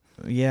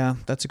 Yeah,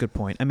 that's a good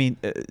point. I mean,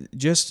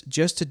 just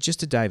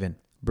to dive in,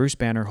 Bruce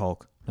Banner,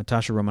 Hulk,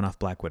 Natasha Romanoff,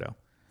 Black Widow.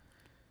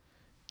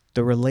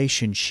 The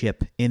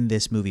relationship in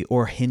this movie,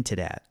 or hinted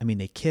at. I mean,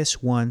 they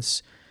kiss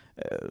once.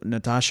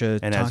 Natasha,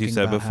 And as you talking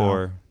said about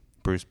before,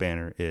 Bruce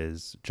Banner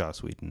is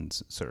Joss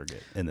Whedon's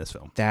surrogate in this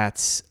film.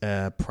 that's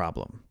a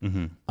problem.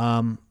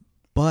 Mm-hmm.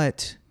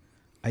 But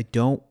I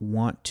don't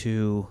want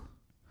to.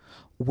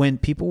 When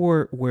people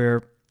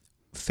where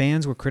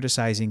fans were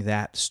criticizing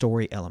that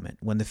story element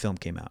when the film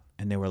came out,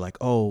 and they were like,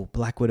 "Oh,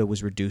 Black Widow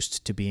was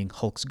reduced to being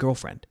Hulk's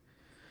girlfriend."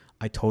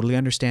 I totally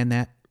understand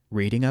that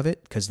reading of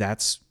it because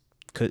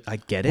I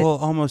get it. Well,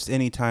 almost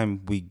any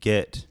time we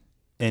get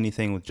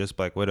anything with just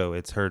Black Widow,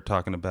 it's her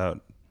talking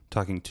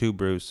to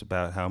Bruce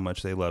about how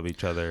much they love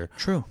each other.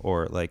 True.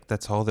 Or like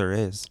that's all there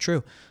is.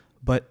 True.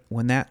 But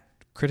when that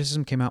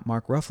criticism came out,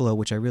 Mark Ruffalo,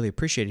 which I really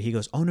appreciated, he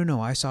goes, "Oh, no,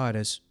 I saw it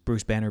as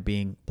Bruce Banner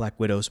being Black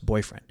Widow's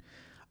boyfriend."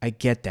 I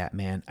get that,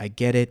 man. I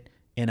get it.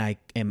 And I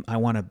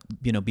want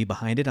to, be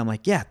behind it. I'm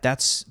like, yeah,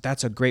 that's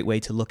a great way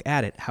to look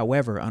at it.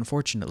 However,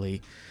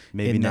 unfortunately,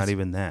 Maybe not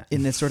even that.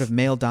 in this sort of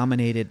male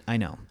dominated, I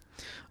know.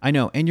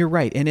 And you're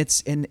right.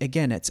 And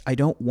again, I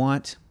don't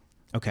want,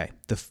 okay,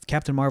 the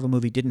Captain Marvel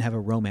movie didn't have a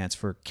romance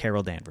for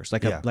Carol Danvers,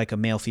 like a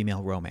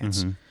male-female romance.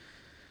 Mm-hmm.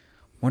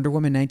 Wonder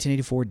Woman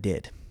 1984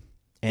 did.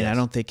 And Yes. I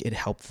don't think it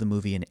helped the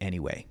movie in any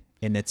way.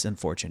 And it's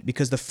unfortunate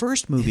because the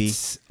first movie,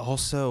 It's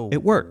also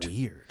it worked.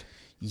 weird.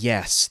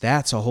 yes,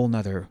 that's a whole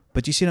nother,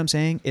 but you see what I'm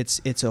saying?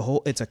 It's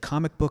a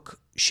comic book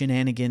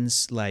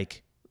shenanigans,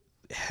 like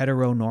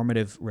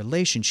heteronormative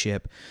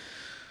relationship.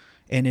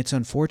 And it's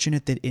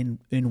unfortunate that in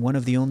one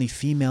of the only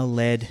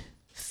female-led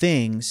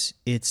things,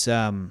 it's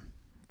sorry,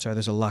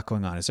 there's a lot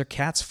going on. Is there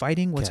cats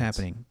fighting? What's Cats.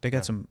 happening? They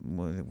got some.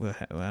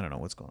 I don't know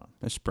what's going on.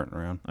 They're sprinting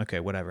around. Okay,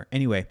 whatever.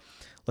 Anyway,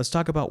 let's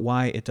talk about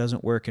why it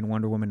doesn't work in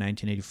Wonder Woman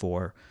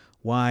 1984.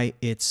 Why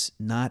it's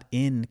not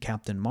in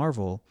Captain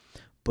Marvel,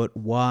 but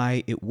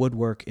why it would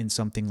work in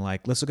something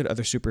like. Let's look at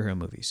other superhero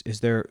movies. Is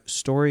there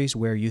stories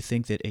where you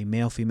think that a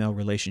male-female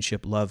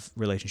love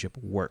relationship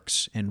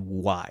works, and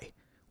why?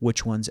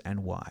 Which ones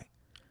and why?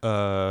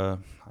 I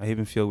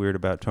even feel weird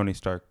about Tony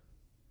Stark,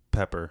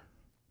 Pepper,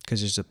 Because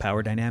there's a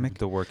power dynamic.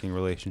 the working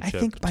relationship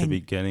think to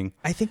beginning.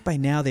 I think by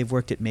now they've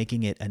worked at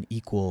making it an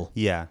equal.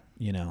 Yeah.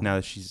 Now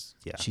that she's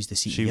she's the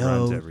CEO. She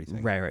runs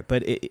everything. Right.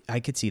 But I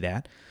could see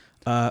that.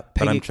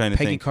 Peggy, I'm trying to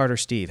Peggy think. Carter,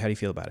 Steve. How do you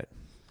feel about it?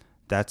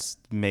 That's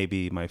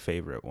maybe my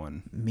favorite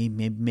one.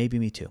 Maybe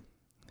me too.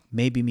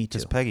 Maybe me too.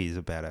 Because Peggy's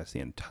a badass the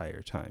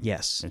entire time.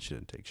 Yes. And she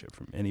didn't take shit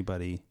from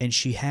anybody. And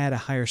she had a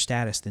higher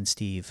status than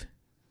Steve,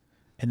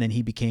 and then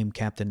he became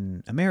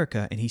Captain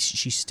America, and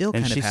she still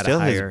And kind of she's had still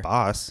a higher. his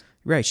boss.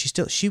 Right.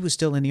 She was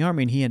still in the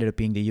army, and he ended up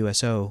being the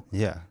USO.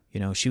 Yeah.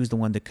 She was the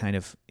one that kind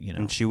of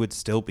And she would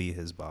still be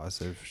his boss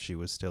if she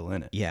was still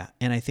in it. Yeah,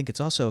 and I think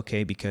it's also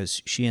okay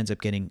because she ends up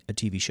getting a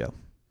TV show,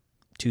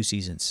 2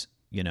 seasons.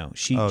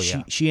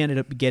 She ended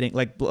up getting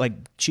like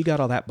she got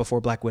all that before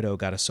Black Widow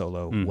got a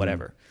solo,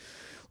 whatever.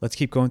 Let's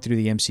keep going through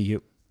the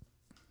MCU.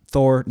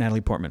 Thor,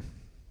 Natalie Portman.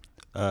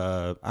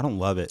 I don't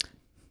love it.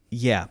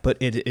 Yeah, but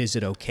is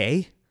it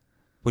okay?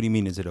 What do you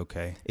mean? Is it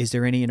okay? Is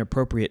there any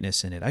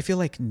inappropriateness in it? I feel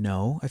like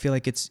no. I feel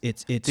like it's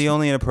The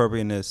only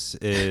inappropriateness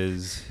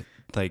is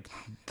like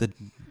the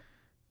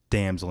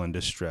damsel in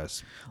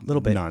distress.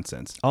 Little bit.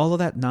 Nonsense. all of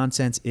that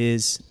nonsense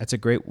that's a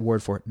great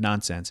word for it,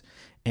 nonsense.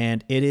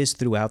 And it is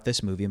throughout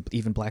this movie. And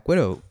even Black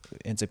Widow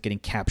ends up getting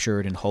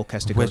captured, and Hulk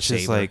has to go Which save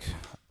is her. like,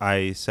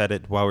 I said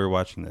it while we were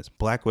watching this.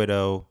 Black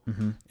Widow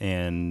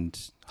and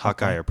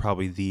Hawkeye are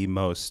probably the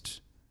most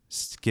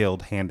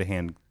skilled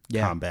hand-to-hand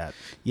combat.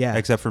 Yeah.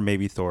 Except for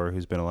maybe Thor,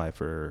 who's been alive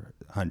for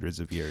hundreds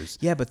of years.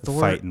 Yeah, but Thor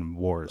fighting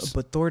wars.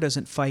 But Thor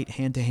doesn't fight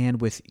hand to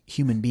hand with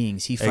human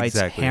beings. He fights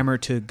Exactly. hammer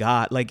to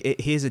God. Like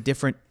he has a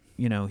different,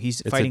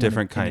 he's It's fighting a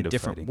different in kind a of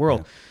different fighting,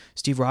 world. yeah.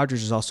 Steve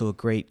Rogers is also a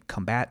great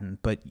combatant,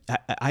 but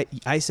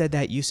I said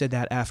that, you said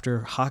that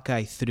after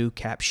Hawkeye threw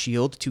Cap's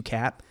shield to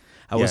Cap.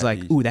 I was Yeah,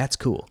 like, ooh, that's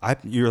cool.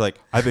 You were like,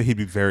 I bet he'd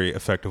be very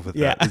effective with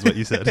that, is what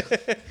you said.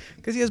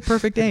 Because he has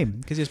perfect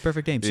aim. So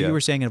Yeah. you were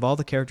saying of all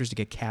the characters to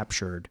get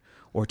captured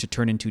or to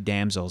turn into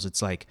damsels,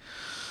 it's like,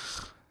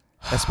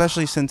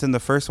 Especially since in the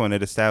first one,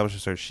 it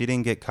establishes her, she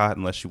didn't get caught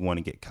unless you want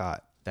to get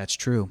caught. That's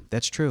true.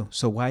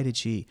 So why did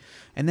she?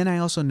 And then I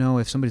also know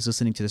if somebody's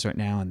listening to this right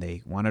now and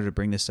they wanted to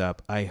bring this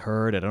up, I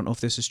don't know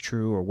if this is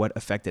true or what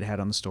effect it had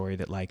on the story,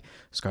 that like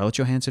Scarlett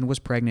Johansson was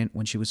pregnant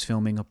when she was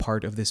filming a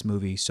part of this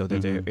movie, so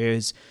that there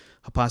is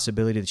a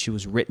possibility that she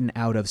was written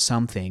out of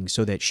something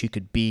so that she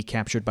could be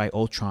captured by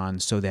Ultron,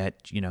 so that,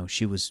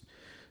 she was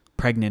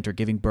pregnant or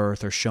giving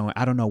birth or showing.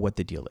 I don't know what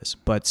the deal is,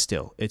 but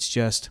still, it's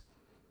just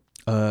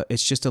a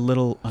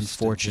little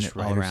unfortunate Just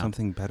write all her around.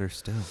 something better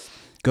still.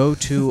 Go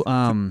to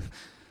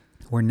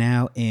we're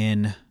now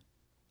in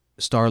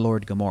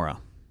Star-Lord Gamora.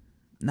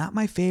 not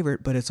my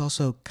favorite, but it's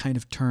also kind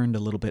of turned a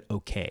little bit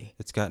okay.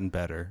 It's gotten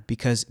better.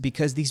 Because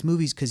these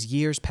movies, because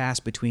years pass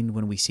between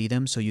when we see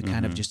them, so you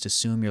kind of just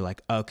assume you're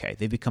like, okay,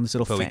 they become this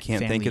little But we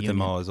can't think of them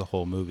union. all as a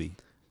whole movie.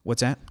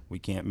 What's that? We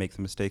can't make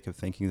the mistake of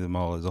thinking of them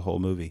all as a whole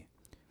movie.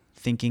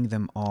 Thinking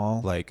them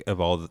all. Like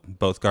of all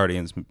both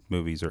Guardians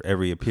movies or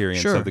every appearance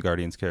Sure. of the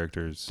Guardians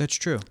characters. That's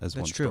true. As That's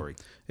one true. story.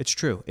 It's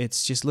true.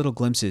 It's just little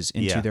glimpses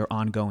into Yeah. their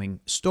ongoing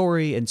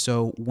story, and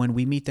so when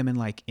we meet them in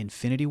like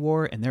Infinity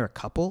War, and they're a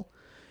couple,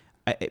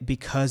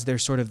 because they're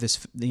sort of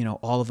this,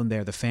 all of them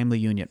there, the family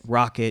unit,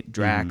 Rocket,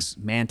 Drax,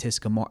 Mantis,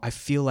 Gamora. I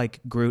feel like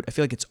Groot. I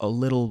feel like it's a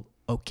little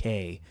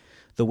okay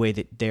the way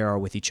that they are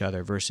with each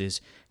other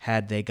versus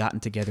had they gotten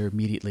together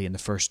immediately in the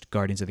first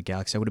Guardians of the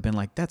Galaxy, I would have been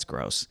like, that's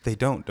gross. They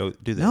don't do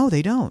they? No,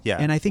 they don't. Yeah,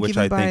 and I think which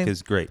even I by think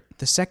is great.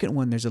 the second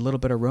one, there's a little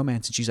bit of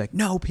romance, and she's like,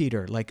 "No,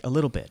 Peter," like a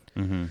little bit,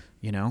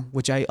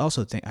 which I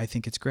also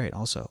think it's great.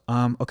 Also,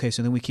 okay,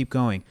 so then we keep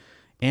going.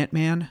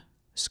 Ant-Man,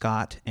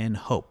 Scott, and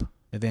Hope,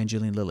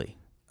 Evangeline Lilly.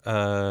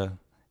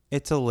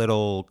 It's a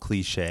little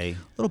cliche.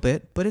 A little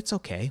bit, but it's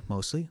okay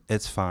mostly.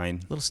 It's fine.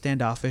 A little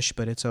standoffish,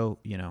 but it's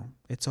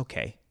it's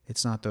okay.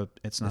 It's not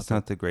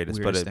the greatest,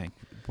 but weirdest thing.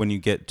 when you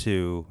get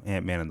to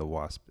Ant-Man and the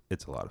Wasp,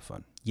 it's a lot of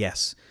fun.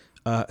 Yes,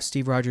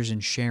 Steve Rogers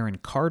and Sharon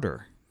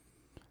Carter.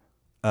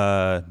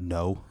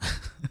 No.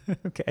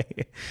 Okay,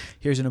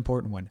 here's an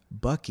important one: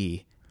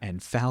 Bucky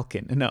and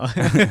Falcon. No.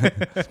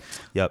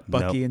 Yep.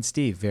 Bucky nope. and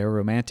Steve, very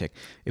romantic.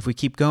 If we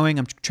keep going,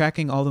 I'm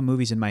tracking all the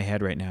movies in my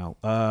head right now.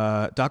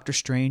 Doctor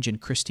Strange and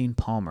Christine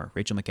Palmer,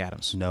 Rachel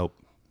McAdams. Nope.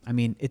 I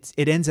mean,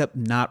 it ends up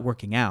not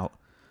working out.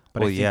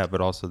 But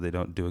but also they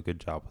don't do a good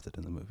job with it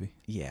in the movie.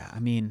 Yeah, I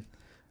mean,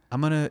 I'm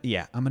gonna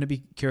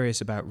be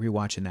curious about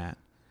rewatching that.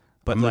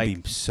 But I'm gonna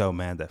be so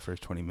mad that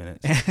first 20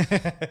 minutes.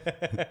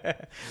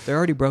 They're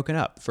already broken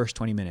up first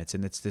 20 minutes,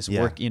 and it's this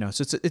work,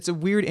 So it's a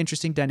weird,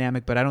 interesting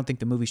dynamic. But I don't think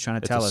the movie's trying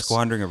to tell us. It's a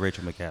squandering of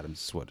Rachel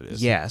McAdams is what it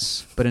is.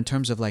 Yes, but in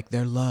terms of like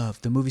their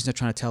love, the movie's not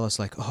trying to tell us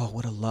like, oh,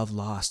 what a love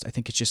lost. I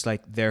think it's just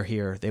like they're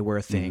here, they were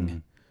a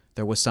thing,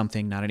 there was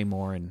something, not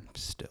anymore, and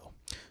Still.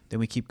 then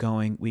we keep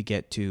going. We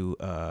get to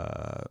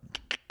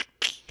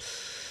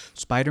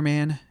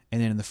Spider-Man,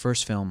 and then in the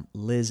first film,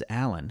 Liz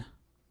Allen,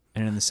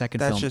 and in the second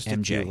That's film, just MJ.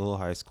 a cute little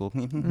high school.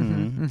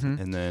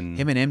 And then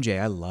Him and MJ,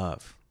 I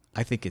love.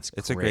 I think it's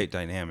a great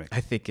dynamic.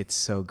 I think it's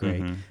so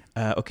great.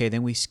 Okay,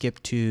 then we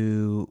skip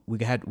to we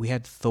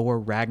had Thor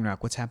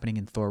Ragnarok. What's happening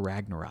in Thor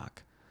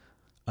Ragnarok?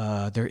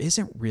 There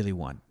isn't really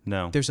one.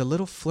 No. There's a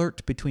little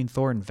flirt between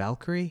Thor and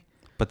Valkyrie.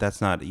 But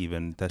that's not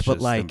even. That's But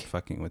just like- them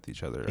fucking with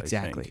each other.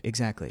 Exactly, I think.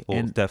 exactly. Well,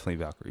 And definitely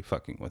Valkyrie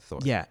fucking with Thor.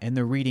 yeah, and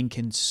the reading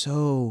can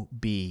so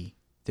be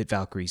that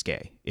Valkyrie's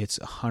gay. It's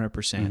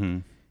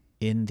 100%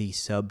 in the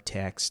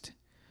subtext,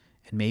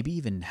 and maybe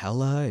even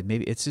Hela, and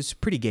maybe it's a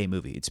pretty gay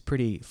movie. It's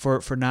pretty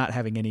for not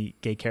having any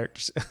gay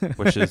characters,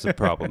 Which is a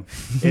problem.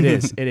 It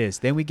is.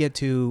 Then we get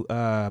to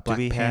Black Do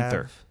we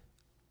Panther. have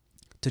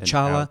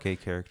T'Challa an gay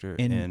character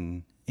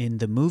in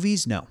the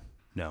movies? No,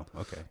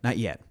 okay. not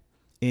yet.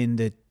 In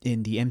the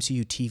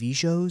MCU TV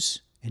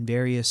shows and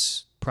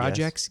various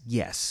projects,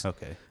 yes.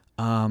 Okay.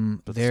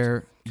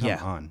 They're Come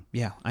on.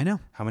 yeah, I know.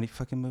 How many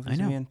fucking movies I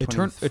know. are we in?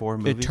 24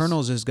 movies?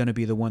 Eternals is going to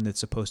be the one that's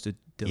supposed to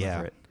deliver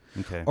Yeah. it.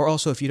 Okay. Or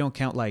also, if you don't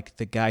count like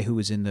the guy who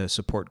was in the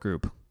support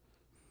group,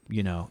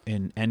 in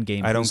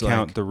Endgame. I don't who's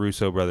count like- the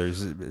Russo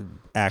brothers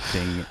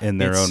acting in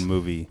their It's- own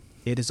movie.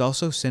 It is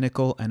also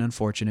cynical and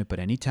unfortunate, but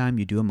anytime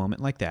you do a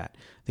moment like that,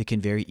 they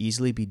can very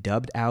easily be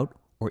dubbed out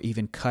or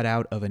even cut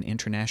out of an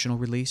international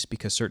release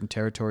because certain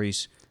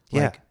territories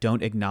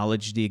don't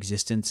acknowledge the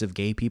existence of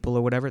gay people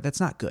or whatever. That's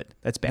not good.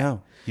 That's bad.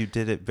 No, you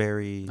did it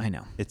very. I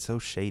know. It's so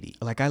shady.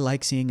 Like I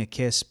like seeing a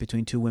kiss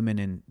between two women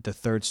in the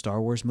third Star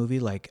Wars movie,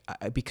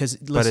 because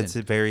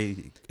listen,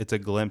 But it's a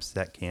glimpse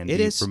that can It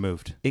be is.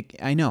 removed.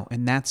 I know,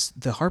 and that's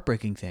the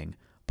heartbreaking thing.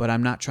 But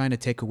I'm not trying to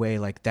take away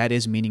like that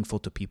is meaningful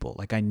to people.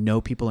 Like I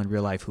know people in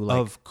real life who like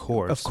Of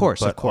course. of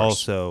course.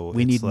 Also,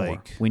 we it's need more.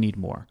 like, We need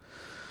more.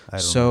 I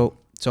don't So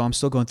I'm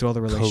still going through all the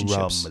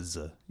relationships. Crumbs.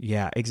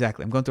 Yeah,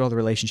 exactly. I'm going through all the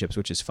relationships,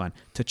 which is fun.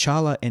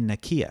 T'Challa and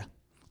Nakia,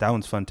 That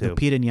one's fun too.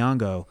 Lupita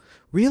Nyong'o,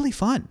 really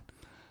fun.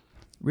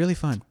 Really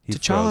fun. He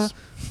T'Challa,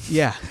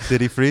 yeah,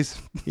 Did he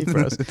freeze? he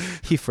froze.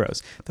 He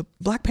froze. The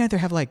Black Panther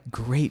have like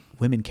great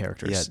women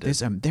characters. Yeah, it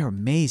did. They're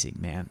amazing,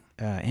 man.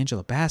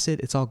 Angela Bassett,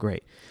 it's all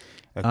great.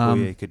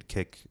 Okoye could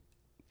kick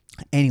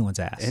Anyone's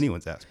ass.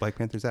 anyone's ass. Black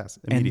Panther's ass.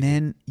 And Immediately.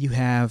 then you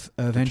have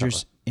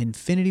Avengers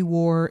Infinity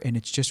War, and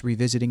it's just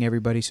revisiting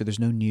everybody, so there's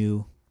no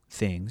new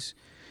things.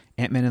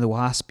 Ant-Man and the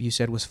Wasp, you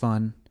said, was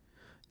fun.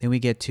 Then we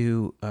get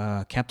to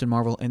Captain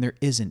Marvel, and there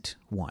isn't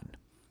one.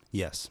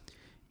 Yes.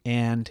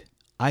 And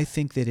I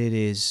think that it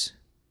is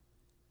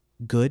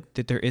good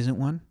that there isn't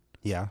one,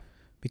 Yeah.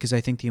 because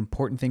I think the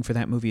important thing for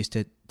that movie is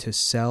to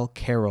sell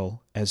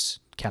Carol as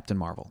Captain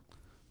Marvel,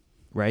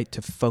 right?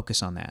 To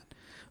focus on that.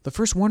 The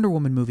first Wonder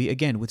Woman movie,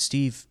 again, with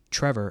Steve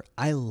Trevor,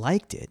 I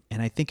liked it,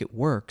 and I think it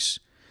works.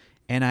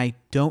 And I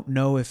don't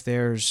know if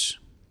there's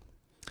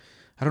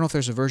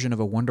a version of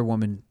a Wonder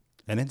Woman.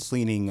 And it's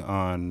leaning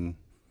on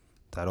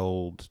that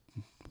old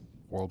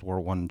World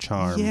War I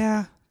charm.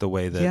 Yeah. The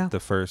way that the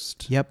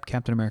first... Yep,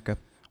 Captain America.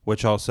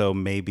 Which also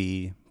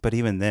maybe... But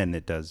even then,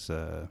 it does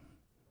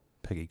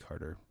Peggy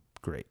Carter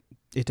great.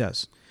 It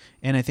does.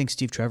 And I think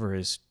Steve Trevor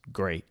is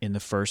great in the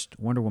first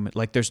Wonder Woman.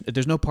 Like,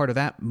 there's no part of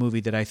that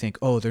movie that I think,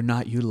 oh, they're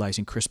not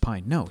utilizing Chris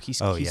Pine. No,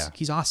 he's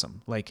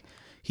awesome. Like,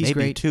 he's maybe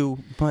great. Too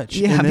much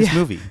in this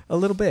movie. A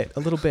little bit.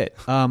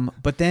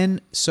 But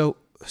then, so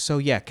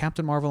yeah,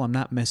 Captain Marvel, I'm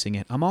not missing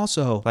it. I'm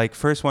also... Like,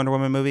 first Wonder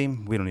Woman movie,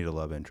 we don't need a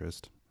love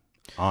interest.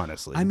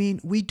 Honestly. I mean,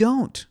 we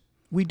don't.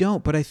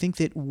 But I think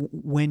that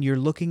when you're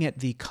looking at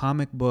the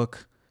comic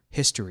book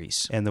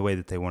histories... And the way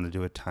that they want to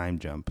do a time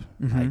jump,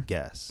 I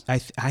guess. I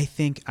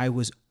think I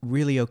was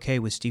really okay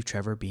with Steve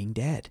Trevor being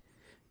dead.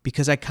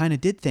 Because I kind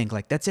of did think,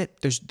 like, that's it.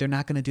 They're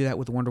not going to do that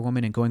with Wonder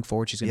Woman, and going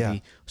forward, she's going to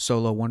be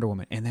solo Wonder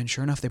Woman. And then,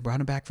 sure enough, they brought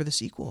him back for the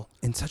sequel.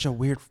 In such a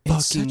weird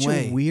fucking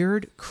way. A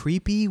weird,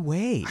 creepy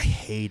way. I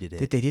hated it.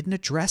 That they didn't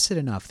address it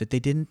enough. That they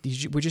didn't...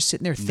 We're just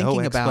sitting there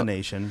thinking about... No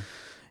explanation.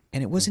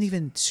 And it wasn't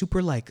even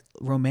super, like,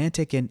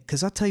 romantic. And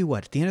because I'll tell you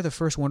what, at the end of the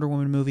first Wonder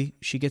Woman movie,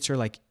 she gets her,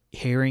 like,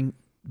 hearing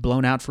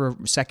blown out for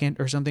a second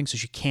or something, so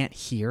she can't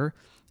hear.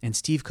 And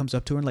Steve comes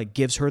up to her and, like,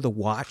 gives her the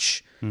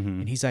watch.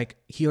 And he's like,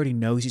 he already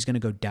knows he's going to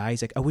go die.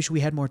 He's like, I wish we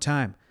had more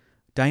time.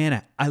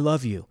 Diana, I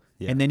love you.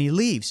 Yeah. And then he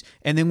leaves.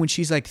 And then when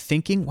she's, like,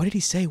 thinking, what did he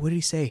say?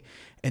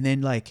 And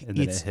then, like... And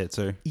then it hits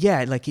her.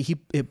 Yeah, like,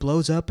 it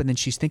blows up, and then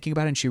she's thinking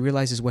about it, and she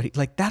realizes what he...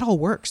 Like, that all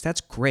works.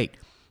 That's great.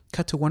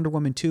 Cut to Wonder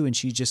Woman 2, and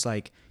she's just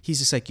like... He's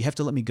just like, you have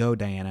to let me go,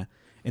 Diana.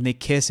 And they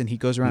kiss, and he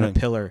goes around a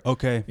pillar.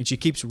 Okay. And she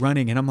keeps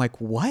running, and I'm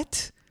like,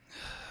 what?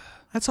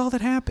 That's all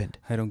that happened.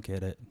 I don't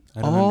get it.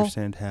 I don't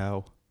understand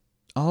how.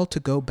 All to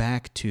go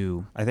back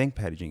to... I think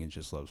Patty Jenkins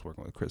just loves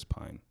working with Chris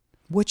Pine.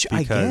 Which I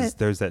get. Because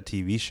there's that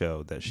TV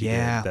show that she did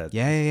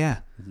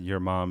that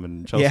your mom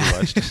and Chelsea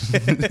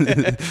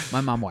watched.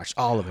 My mom watched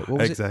all of it.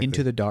 What was it?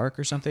 Into the Dark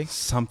or something?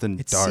 Something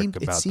dark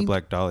about the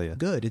Black Dahlia.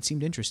 Good. It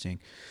seemed interesting.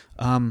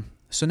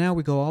 So now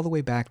we go all the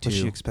way back to... What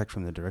do you expect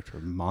from the director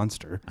of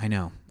Monster? I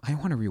know. I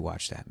want to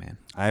rewatch that, man.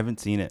 I haven't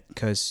seen it.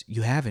 Because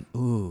you haven't.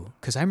 Ooh.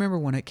 Because I remember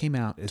when it came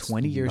out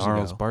 20 years ago.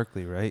 Gnarls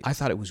Barkley, right? I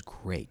thought it was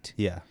great.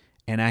 Yeah.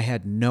 And I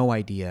had no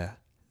idea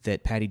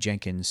that Patty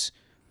Jenkins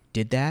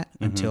did that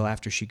until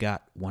after she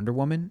got Wonder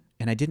Woman.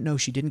 And I didn't know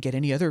she didn't get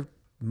any other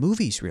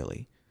movies,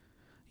 really.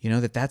 You know,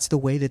 that's the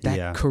way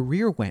that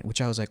career went,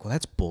 which I was like, well,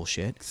 that's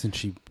bullshit. Since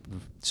she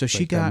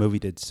got... That movie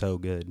did so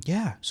good.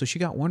 Yeah. So she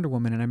got Wonder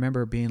Woman, and I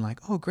remember being like,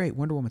 oh, great,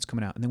 Wonder Woman's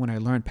coming out. And then when I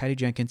learned Patty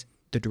Jenkins,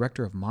 the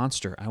director of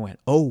Monster, I went,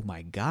 oh,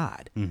 my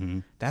God.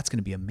 That's going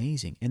to be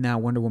amazing. And now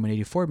Wonder Woman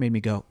 84 made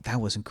me go,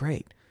 that wasn't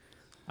great.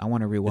 I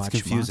want to rewatch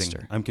It's confusing.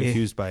 Monster. I'm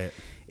confused by it.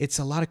 It's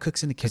a lot of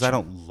cooks in the kitchen. Because I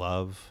don't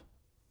love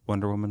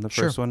Wonder Woman, the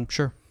first one.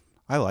 Sure.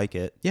 I like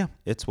it. Yeah.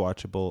 It's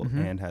watchable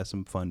and has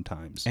some fun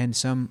times. And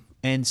some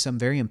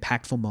very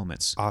impactful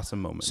moments.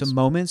 Awesome moments. Some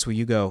moments where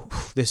you go,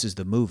 this is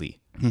the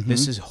movie.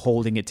 This is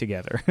holding it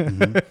together.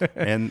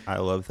 And I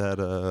love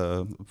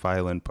that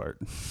violin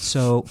part.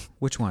 So,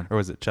 which one? Or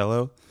was it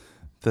cello?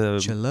 The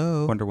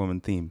cello. Wonder Woman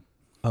theme.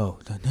 Oh,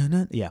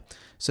 yeah.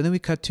 So then we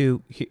cut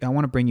to, I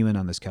want to bring you in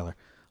on this, Keller.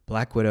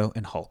 Black Widow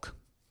and Hulk.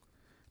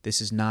 This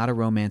is not a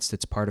romance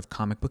that's part of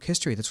comic book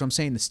history. That's what I'm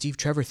saying. The Steve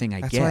Trevor thing,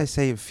 That's why I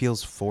say it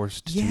feels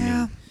forced to me.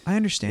 Yeah, I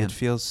understand. It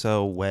feels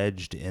so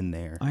wedged in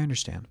there. I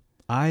understand.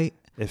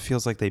 It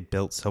feels like they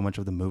built so much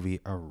of the movie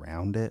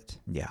around it.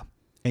 Yeah.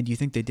 And do you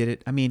think they did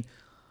it? I mean,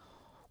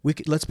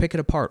 let's pick it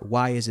apart.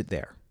 Why is it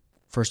there?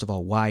 First of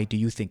all, why do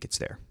you think it's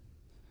there?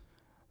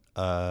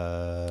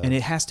 And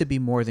it has to be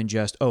more than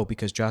just,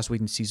 because Joss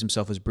Whedon sees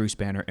himself as Bruce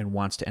Banner and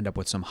wants to end up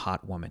with some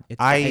hot woman.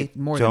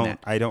 More than that.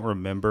 I don't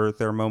remember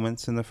their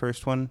moments in the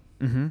first one,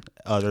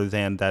 other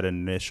than that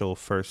initial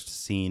first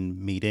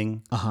scene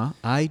meeting.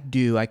 I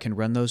do. I can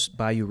run those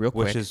by you real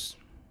quick. Which is,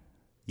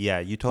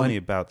 you told me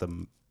about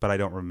them, but I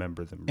don't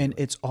remember them. And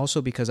it's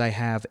also because I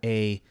have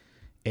a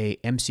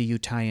MCU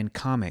tie-in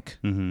comic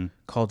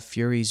called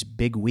Fury's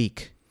Big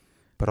Week.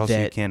 But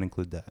also you can't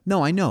include that.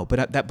 No, I know,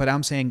 but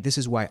I'm saying this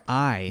is why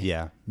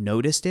I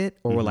noticed it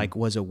or like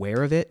was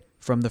aware of it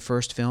from the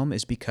first film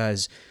is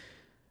because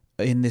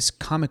in this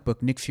comic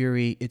book, Nick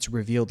Fury, it's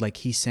revealed like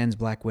he sends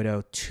Black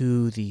Widow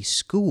to the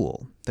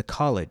school, the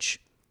college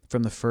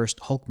from the first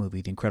Hulk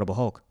movie, The Incredible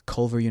Hulk,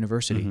 Culver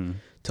University,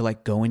 to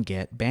like go and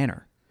get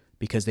Banner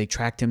because they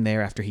tracked him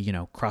there after he,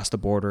 crossed the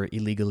border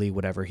illegally,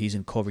 whatever. He's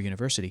in Culver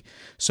University.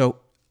 So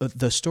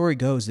the story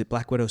goes that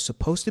Black Widow's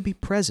supposed to be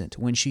present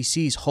when she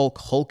sees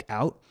Hulk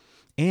out,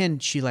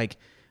 and she like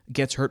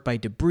gets hurt by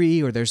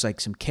debris or there's like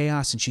some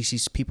chaos and she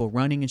sees people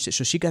running and shit.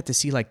 So she got to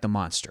see like the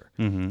monster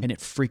and it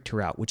freaked her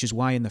out, which is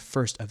why in the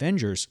first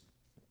Avengers,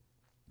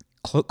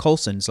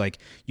 Coulson's like,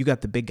 you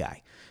got the big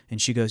guy.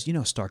 And she goes,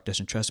 Stark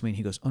doesn't trust me. And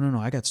he goes, oh, no,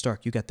 I got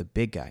Stark. You got the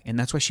big guy. And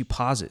that's why she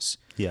pauses.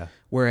 Yeah.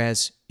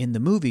 Whereas in the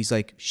movies,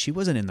 like she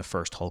wasn't in the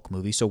first Hulk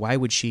movie. So why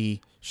would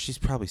she? She's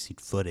probably seen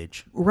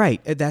footage.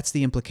 Right. That's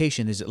the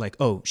implication. Is it like,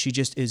 she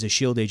just is a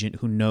SHIELD agent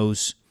who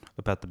knows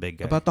about the big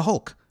guy, about the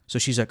Hulk. So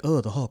she's like,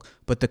 oh, the Hulk.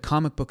 But the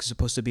comic book is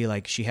supposed to be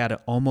like she had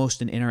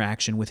almost an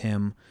interaction with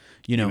him,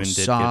 Even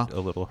saw. did get a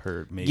little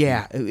hurt, maybe.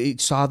 Yeah,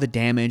 it saw the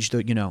damage,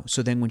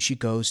 So then when she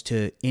goes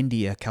to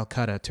India,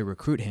 Calcutta, to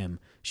recruit him,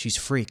 she's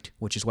freaked,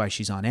 which is why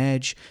she's on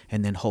edge.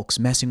 And then Hulk's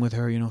messing with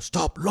her,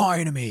 stop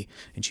lying to me.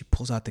 And she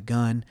pulls out the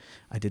gun.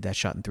 I did that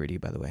shot in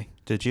 3D, by the way.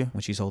 Did you?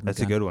 When she's holding That's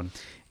the gun. a good one.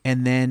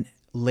 And then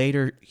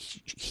later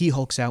he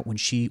hulks out when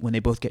they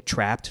both get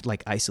trapped,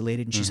 like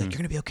isolated, and she's like, you're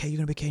gonna be okay,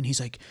 and she's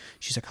like,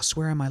 I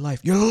swear on my life,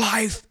 your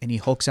life. And he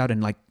hulks out,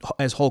 and like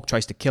as Hulk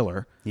tries to kill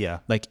her,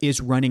 like is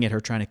running at her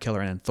trying to kill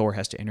her, and then Thor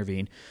has to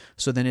intervene.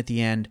 So then at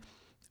the end,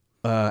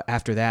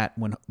 after that,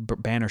 when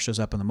Banner shows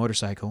up on the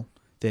motorcycle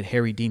that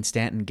Harry Dean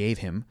Stanton gave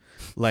him,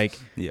 like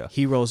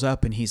he rolls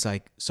up and he's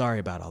like, sorry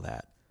about all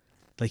that,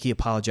 like he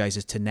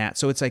apologizes to Nat.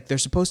 So it's like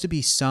there's supposed to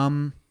be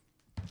something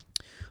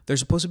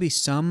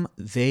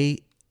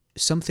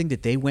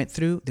that they went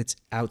through that's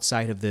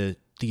outside of the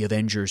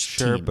Avengers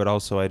team. But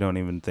also I don't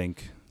even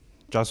think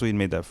Joss Whedon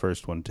made that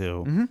first one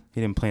too. Mm-hmm.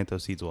 He didn't plant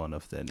those seeds well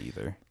enough then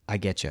either. I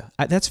get you.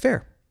 That's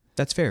fair.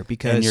 That's fair,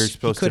 because and you're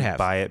supposed to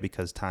buy it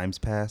because time's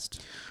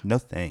passed. No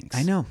thanks.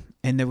 I know.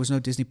 And there was no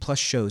Disney Plus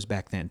shows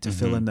back then to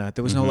fill in there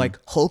was no like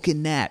Hulk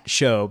and Nat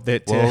show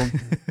that. Well,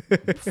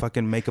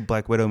 fucking make a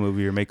Black Widow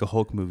movie or make a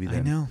Hulk movie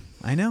then.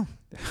 I know.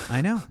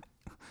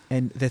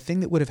 And the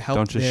thing that would have helped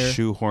don't just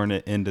shoehorn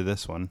it into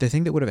this one. The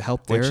thing that would have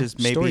helped which their is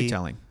maybe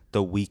storytelling.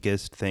 The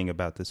weakest thing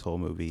about this whole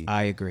movie.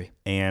 I agree.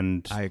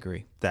 And I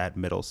agree. That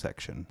middle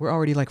section. We're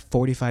already like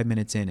 45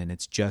 minutes in, and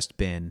it's just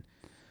been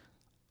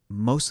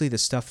mostly the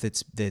stuff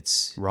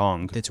that's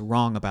wrong. That's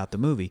wrong about the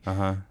movie.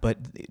 But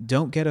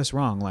don't get us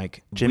wrong.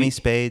 Like Jimmy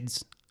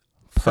Spade's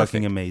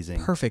fucking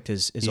amazing. Perfect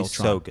is He's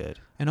Ultron. So good.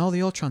 And all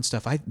the Ultron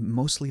stuff I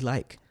mostly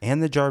like.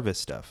 And the Jarvis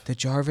stuff. The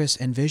Jarvis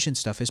and Vision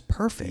stuff is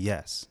perfect.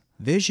 Yes.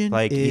 Vision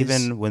like is...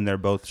 even when they're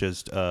both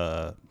just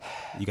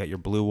you got your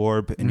blue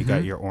orb and you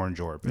got your orange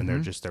orb and they're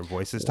just their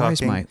voices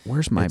talking.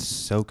 Where's my it's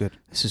so good.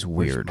 This is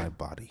weird.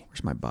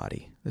 Where's my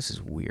body? This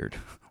is weird.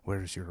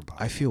 Where's your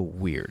body? I feel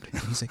weird.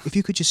 And he's like, if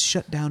you could just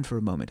shut down for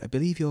a moment. I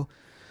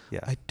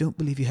don't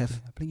believe you have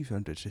I believe you're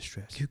under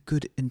distress. Your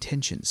good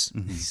intentions.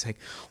 He's like,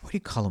 why do you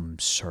call him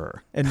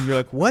sir? And you're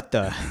like, what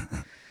the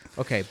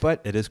Okay,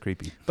 but it is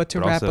creepy. But to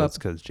wrap up, it's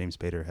because James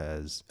Spader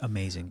has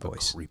amazing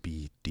voice,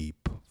 creepy,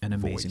 deep, an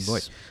amazing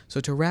voice. So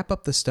to wrap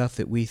up the stuff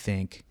that we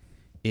think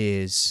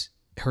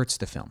hurts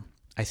the film,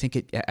 I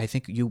think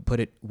you put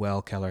it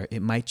well, Keller.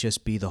 It might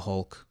just be the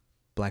Hulk,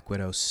 Black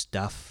Widow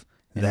stuff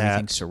and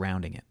everything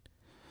surrounding it.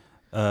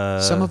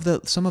 Some of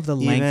the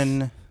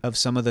length of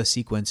some of the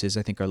sequences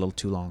I think are a little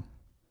too long.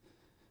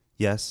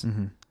 Yes,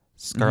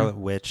 Scarlet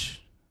Witch.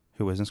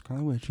 Who isn't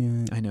Scarlet Witch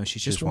yet? I know,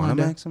 she's just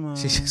Wanda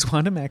Maximoff. She's just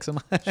Wanda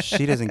Maximoff.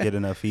 She doesn't get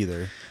enough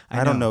either.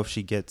 I don't know if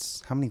she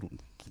gets... How many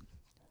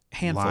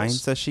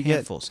lines does she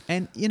get?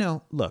 And,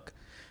 look,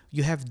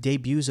 you have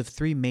debuts of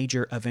 3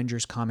 major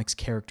Avengers comics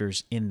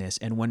characters in this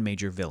and 1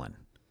 major villain.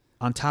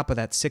 On top of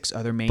that, 6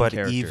 other main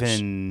characters. But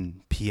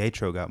even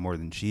Pietro got more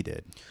than she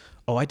did.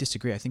 Oh, I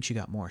disagree. I think she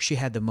got more. She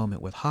had the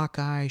moment with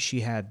Hawkeye.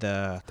 She had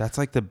the... That's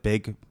like the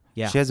big...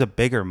 Yeah. She has a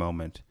bigger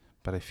moment,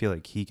 but I feel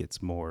like he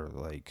gets more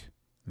like...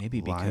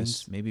 Maybe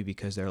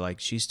because they're like,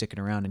 she's sticking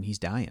around and he's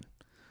dying.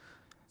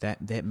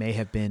 That may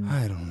have been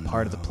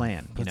part of the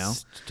plan,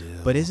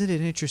 But isn't it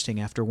interesting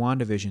after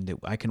WandaVision that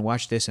I can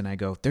watch this and I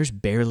go, there's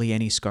barely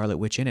any Scarlet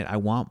Witch in it. I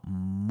want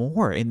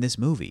more in this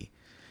movie,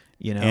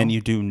 And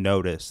you do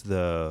notice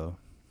the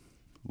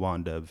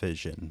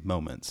WandaVision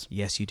moments.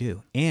 Yes, you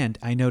do. And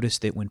I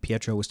noticed that when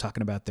Pietro was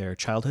talking about their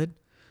childhood,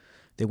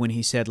 that when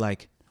he said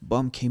like,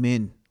 Bum came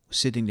in,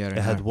 sitting there. It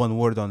had one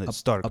word on it,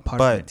 Stark,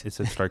 but it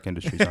said Stark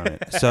Industries on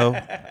it. So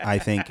I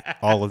think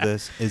all of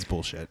this is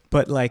bullshit.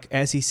 But like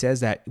as he says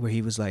that, where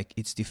he was like,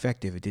 it's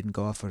defective. It didn't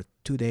go off for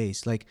 2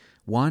 days. Like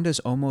Wanda's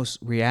almost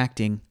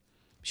reacting.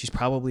 She's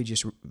probably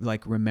just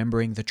like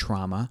remembering the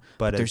trauma.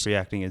 But as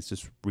reacting is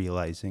just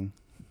realizing.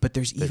 But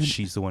there's that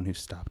she's the one who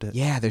stopped it.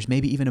 Yeah, there's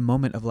maybe even a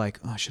moment of like,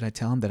 oh, should I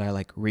tell him that I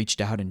like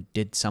reached out and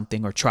did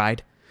something or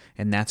tried?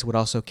 And that's what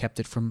also kept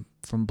it from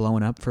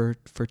blowing up for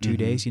 2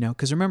 days,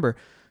 Because remember,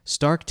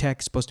 Stark tech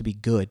is supposed to be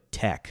good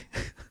tech.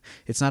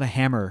 It's not a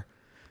hammer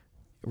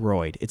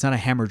roid. It's not a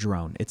hammer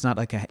drone. It's not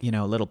like a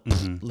little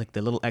like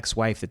the little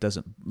ex-wife that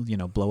doesn't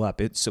blow up.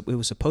 It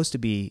was supposed to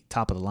be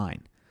top of the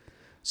line.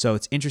 So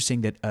it's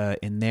interesting that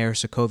in their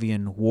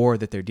Sokovian war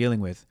that they're dealing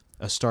with,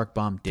 a Stark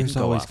bomb didn't go off.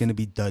 There's always going to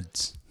be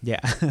duds.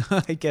 Yeah,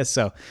 I guess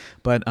so.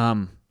 But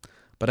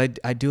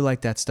I do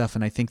like that stuff,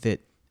 and I think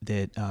that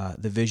the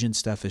Vision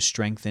stuff is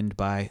strengthened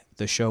by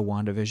the show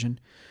WandaVision.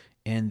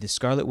 And the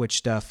Scarlet Witch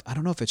stuff, I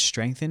don't know if it's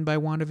strengthened by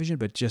WandaVision,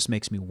 but it just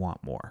makes me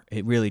want more.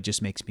 It really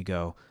just makes me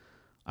go,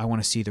 I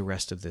want to see the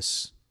rest of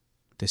this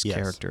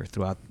character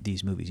throughout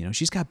these movies.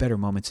 She's got better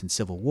moments in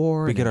Civil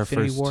War. We get our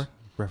Infinity first War.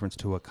 Reference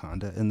to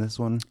Wakanda in this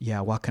one. Yeah,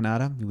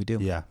 Wakanada, we do.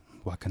 Yeah,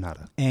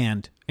 Wakanada.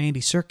 And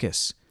Andy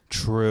Serkis.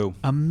 True.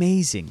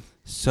 Amazing.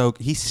 So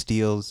he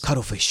steals...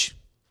 Cuttlefish.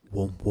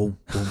 Whoom, whoom,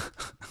 whoom.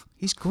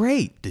 He's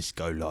great.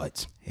 Disco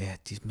lights. Yeah,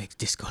 he makes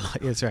disco lights.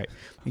 That's right.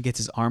 He gets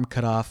his arm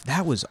cut off.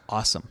 That was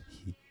awesome.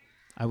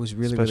 I was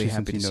really, Especially really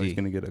happy to since you know see. he's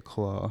going to get a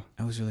claw.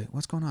 I was really,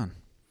 what's going on?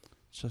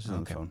 It's just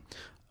on the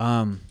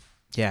phone.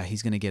 Yeah,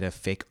 he's going to get a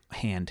fake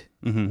hand,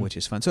 Mm-hmm. which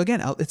is fun. So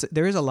again,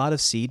 there is a lot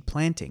of seed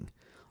planting.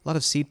 A lot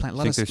of seed plant.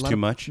 Think there's too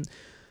much?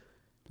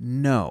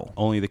 No.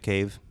 Only the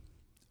cave?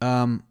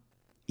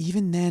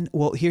 Even then,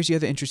 well, here's the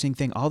other interesting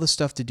thing. All the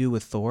stuff to do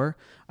with Thor,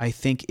 I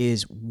think,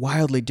 is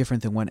wildly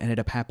different than what ended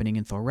up happening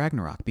in Thor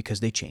Ragnarok because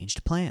they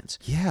changed plans.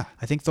 Yeah.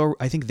 I think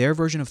their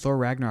version of Thor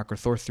Ragnarok or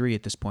Thor 3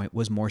 at this point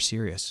was more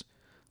serious.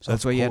 So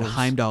that's Of why you had course.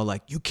 Heimdall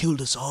like, you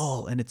killed us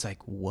all. And it's like,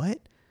 what?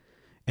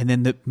 And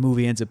then the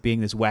movie ends up being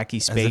this wacky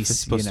As if space, it's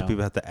supposed to be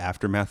about the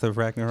aftermath of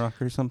Ragnarok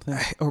or something.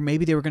 or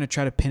maybe they were going to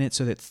try to pin it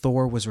so that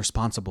Thor was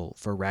responsible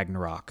for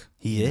Ragnarok.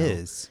 He you know?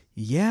 is.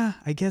 Yeah,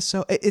 I guess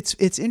so.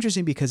 It's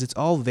interesting because it's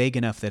all vague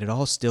enough that it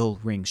all still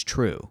rings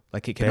true.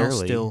 Like it can all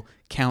Barely. still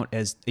count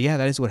as, yeah,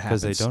 that is what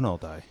happens. Because they don't all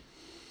die.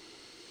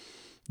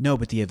 No,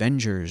 but the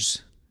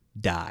Avengers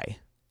die.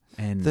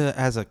 And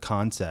As a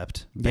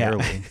concept, Yeah.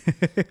 barely.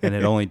 And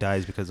it only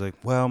dies because, like,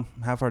 well,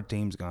 half our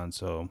team's gone,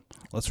 so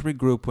let's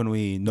regroup when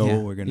we know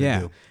what we're going to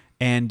do.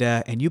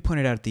 And you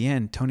pointed out at the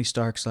end, Tony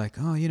Stark's like,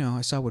 oh,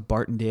 I saw what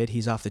Barton did.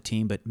 He's off the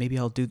team, but maybe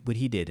I'll do what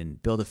he did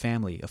and build a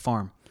family, a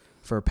farm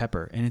for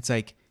Pepper. And it's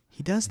like,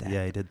 he does that.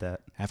 Yeah, he did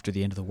that. After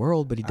the end of the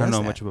world, but he I does don't know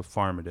that. how much of a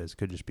farm it is.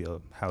 Could just be a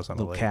house on a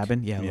Little lake.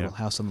 cabin, a little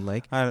house on the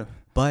lake. I,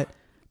 But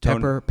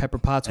Tony- Pepper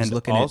Potts was and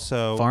looking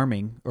also- at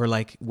farming or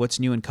like what's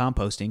new in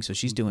composting, so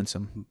she's doing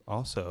some.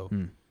 also,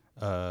 Hmm.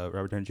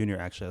 Robert Downey Jr.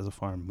 actually has a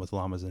farm with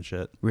llamas and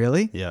shit.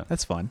 Really? Yeah.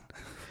 That's fun.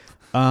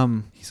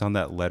 He's on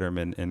that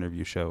Letterman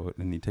interview show,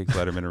 and he takes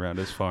Letterman around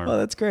his farm Oh,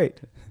 that's great.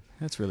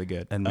 That's really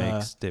good. and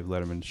makes Dave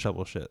Letterman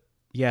shovel shit.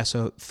 Yeah,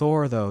 so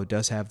Thor though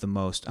does have the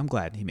most. I'm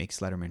glad he makes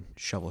Letterman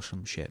shovel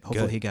some shit.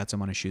 Hopefully Good. he got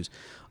some on his shoes.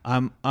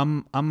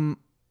 I'm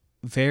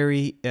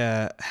very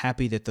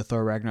happy that the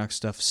Thor Ragnarok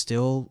stuff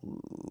still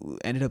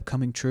ended up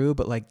coming true.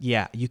 But like,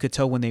 yeah, you could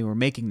tell when they were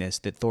making this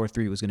that Thor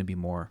 3 was going to be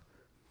more.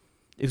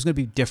 It was going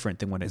to be different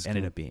than what it It's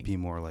ended gonna up being. Be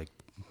more like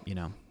You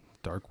know.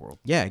 Dark World.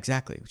 Yeah,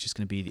 exactly. Which is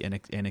going to be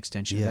an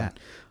extension Yeah.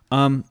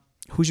 of that.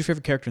 Who's your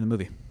favorite character in the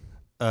movie?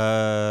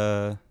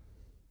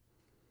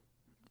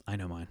 I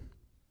know mine.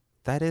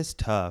 That is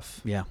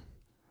tough. Yeah.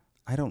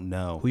 I don't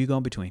know. Who you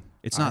going between?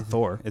 It's not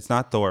Thor. It's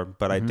not Thor,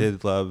 but I Mhm.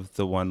 did love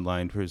the one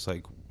line where it's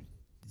like,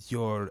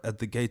 "You're at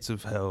the gates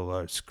of hell,"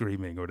 are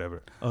screaming or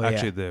whatever. Oh,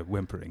 Actually, yeah. the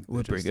whimpering.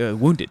 which Woodbridge, is-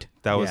 wounded.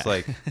 that was Yeah.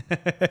 like,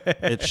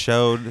 it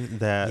showed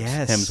that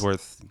Yes.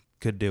 Hemsworth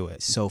could do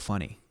it. So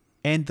funny.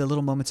 And the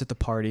little moments at the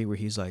party where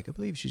he's like, I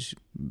believe she's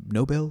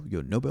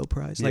your Nobel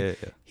Prize. Like,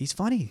 Yeah. he's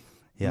funny.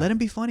 Yeah. Let him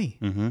be funny.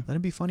 Mm-hmm. Let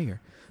him be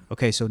funnier.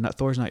 Okay, so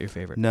Thor's not your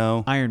favorite.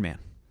 No, Iron Man.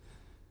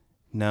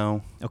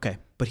 no. Okay,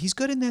 but he's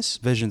good in this.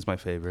 Vision's my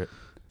favorite.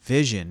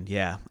 Vision,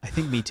 yeah. I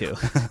think me too.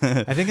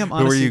 I think I'm Who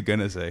honestly... were you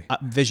gonna say?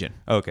 Vision.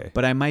 Okay.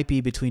 But I might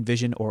be between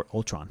Vision or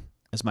Ultron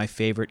as my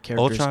favorite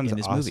characters Ultron's in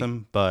this awesome,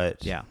 movie.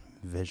 but Yeah.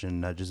 Vision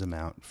nudges him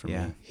out for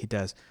Yeah, me. he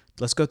does.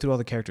 Let's go through all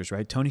the characters,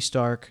 right? Tony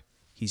Stark,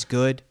 he's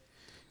good.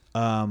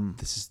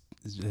 This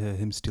is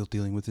him still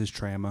dealing with his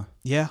trauma.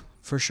 Yeah,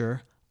 for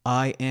sure.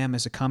 I am,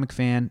 as a comic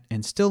fan,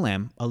 and still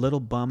am, a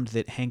little bummed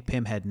that Hank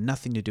Pym had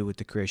nothing to do with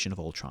the creation of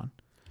Ultron.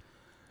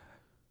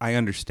 I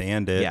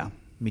understand it. Yeah,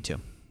 me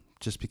too.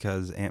 Just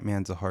because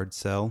Ant-Man's a hard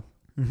sell.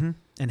 Mm-hmm.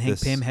 And Hank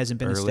This Pym hasn't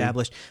been early.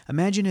 established.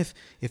 Imagine if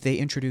they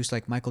introduced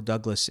like Michael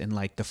Douglas in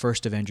like the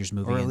first Avengers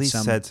movie, Or at and least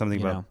some, said something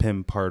you about know,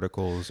 Pym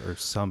particles or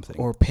something.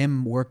 or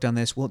Pym worked on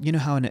this. Well, you know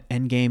how in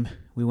Endgame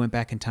we went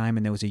back in time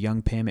and there was a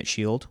young Pym at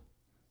Shield.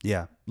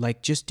 yeah.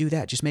 Like, just do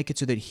that. Just make it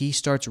so that he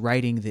starts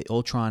writing the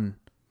Ultron,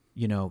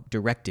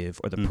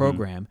 directive or the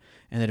program,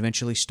 and then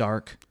eventually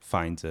Stark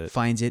Finds it.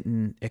 finds it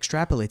and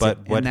extrapolates But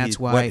it. what, And that's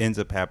why. what ends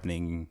up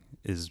happening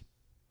is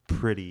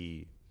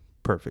pretty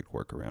perfect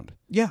workaround.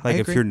 Yeah, Like I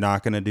if agree. you're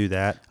not going to do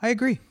that, I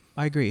agree.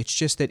 It's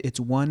just that it's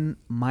one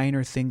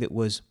minor thing that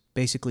was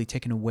basically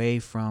taken away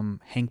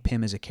from Hank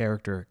Pym as a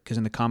character, because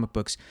in the comic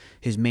books,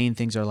 his main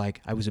things are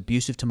like, I was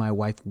abusive to my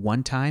wife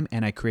one time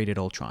and I created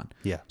Ultron.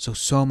 yeah.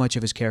 So much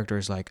of his character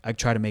is like, I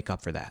try to make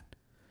up for that.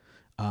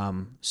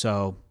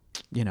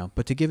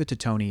 But to give it to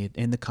Tony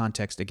in the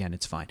context, again,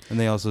 it's fine. And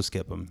they also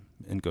skip him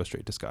and go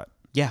straight to Scott.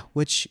 Yeah,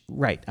 which,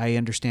 right, I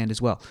understand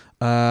as well.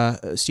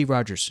 Steve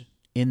Rogers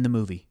in the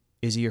movie,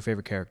 is he your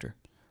favorite character?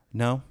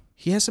 No.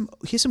 He has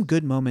some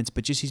good moments,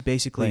 but just he's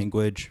basically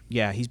Language.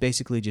 Yeah, he's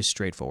basically just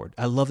straightforward.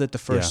 I love that the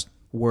first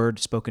word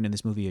spoken in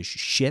this movie is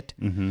shit,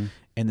 Mm-hmm.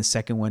 and the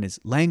second one is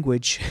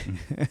language.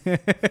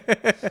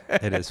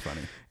 It is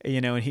funny.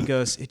 And he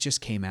goes, it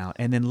just came out.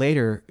 And then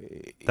later,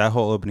 That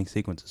whole opening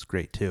sequence is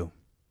great too.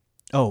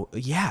 oh,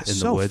 yeah, the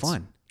so woods.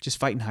 fun. Just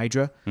fighting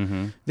Hydra.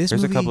 Mm-hmm. This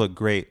There's movie, a couple of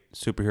great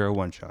superhero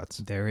one-shots.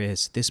 There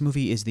is. This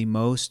movie is the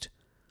most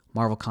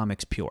Marvel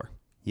Comics pure.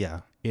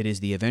 Yeah. It is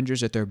the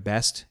Avengers at their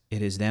best.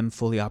 It is them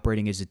fully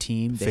operating as a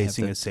team. They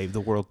Facing have a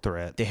save-the-world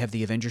threat. They have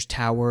the Avengers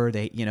Tower.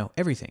 They,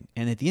 everything.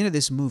 And at the end of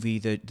this movie,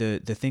 the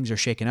things are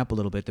shaken up a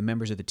little bit. The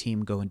members of the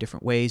team go in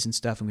different ways and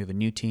stuff, and we have a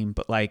new team.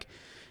 But like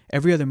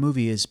every other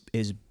movie is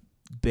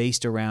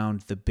based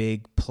around the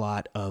big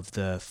plot of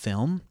the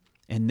film,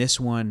 And this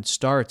one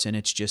starts and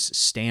it's just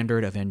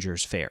standard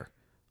Avengers fare,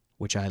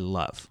 which I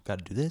love. Got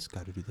to do this,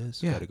 got to do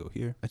this, Yeah. got to go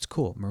here. It's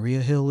cool. Maria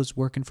Hill is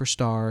working for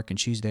Stark, and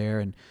she's there,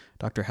 and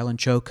Dr. Helen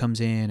Cho comes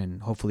in,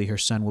 and hopefully her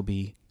son will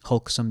be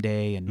Hulk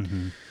someday,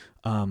 and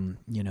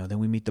then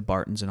we meet the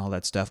Bartons and all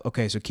that stuff.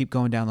 Okay, so keep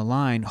going down the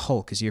line.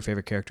 Hulk, is he your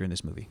favorite character in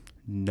this movie?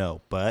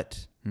 No,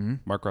 but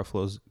Mark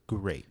Ruffalo's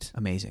great.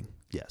 Amazing.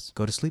 Yes.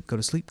 Go to sleep, go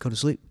to sleep, go to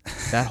sleep.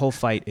 That whole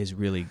fight is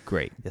really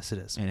great. Yes, it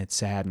is. And it's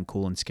sad and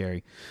cool and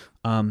scary.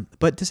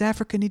 But does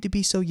Africa need to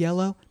be so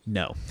yellow?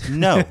 No.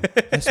 No,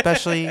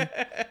 especially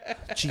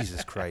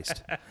Jesus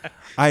Christ.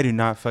 I do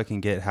not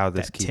fucking get how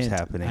this That keeps tint.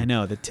 happening. I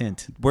know, the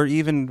tint. We're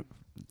even,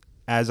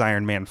 as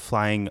Iron Man,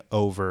 flying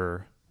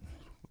over.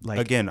 Like,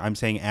 Again, I'm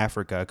saying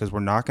Africa because we're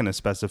not going to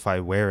specify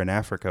where in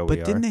Africa we are.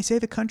 but didn't they say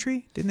the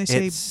country? Didn't they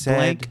say It said-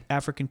 blank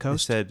African It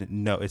coast? said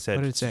no. It said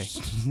What did it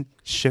say?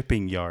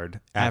 shipping yard,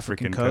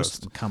 African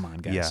coast. Come on,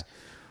 guys. Yeah.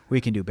 We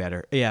can do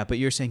better. Yeah, but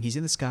you're saying he's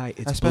in the sky.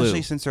 It's Especially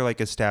blue. since they're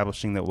like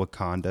establishing that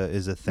Wakanda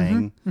is a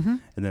thing, and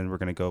then we're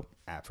gonna go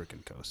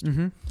African coast,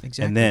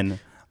 Exactly. and then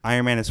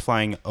Iron Man is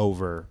flying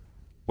over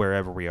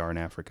wherever we are in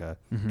Africa,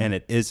 and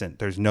it isn't.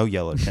 There's no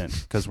yellow tint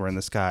because we're in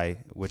the sky,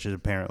 which is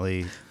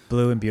apparently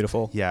blue and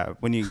beautiful. yeah.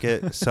 When you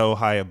get so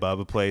high above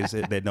a place,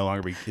 it no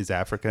longer is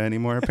Africa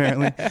anymore.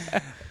 Apparently,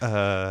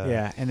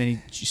 Yeah, and then he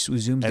just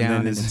zooms and down then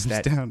and it it's zooms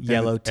that down,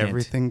 yellow and tint.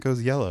 everything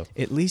goes yellow.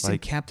 At least in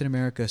like Captain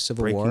America: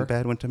 Civil Breaking War,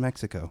 Bad went to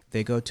Mexico.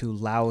 they go to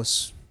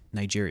Laos,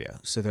 Nigeria.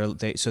 So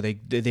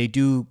they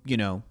do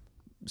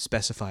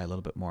specify a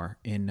little bit more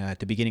in at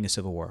the beginning of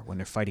Civil War when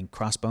they're fighting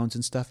crossbones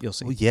and stuff. You'll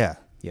see. Well, yeah.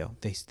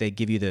 They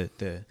give you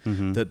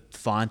the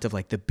font of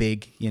like the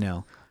big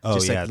Oh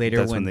just yeah. like later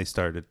that's when they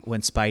started. when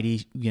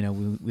Spidey,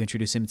 we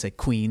introduce him, it's like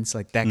Queens,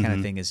 like that kind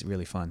of thing is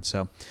really fun.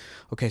 So,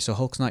 okay, so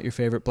Hulk's not your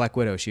favorite. Black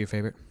Widow, is she your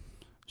favorite?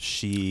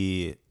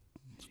 She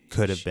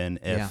could have been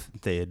if yeah.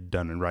 they had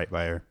done it right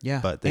by her. Yeah,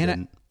 But they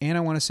didn't. And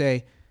I want to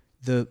say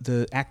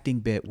the acting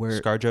bit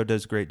where ScarJo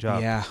does a great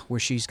job. yeah, where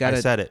she's got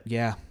I said it.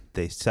 Yeah,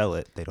 They sell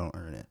it. They don't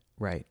earn it.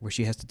 right, where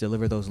she has to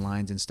deliver those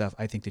lines and stuff.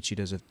 I think that she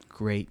does a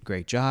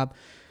great job.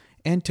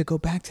 And to go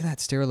back to that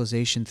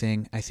sterilization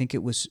thing, I think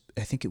it was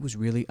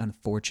really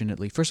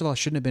unfortunately. First of all, it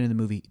shouldn't have been in the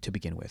movie to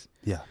begin with.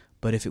 Yeah.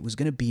 But if it was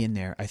going to be in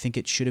there, I think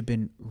it should have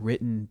been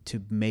written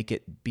to make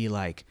it be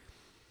like,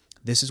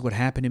 this is what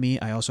happened to me.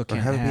 I also Or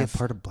can't have it be a have,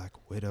 part of Black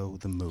Widow,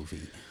 the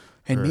movie.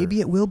 and Or- maybe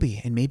it will be,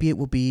 and maybe it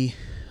will be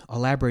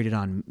elaborated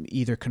on,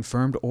 either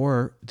confirmed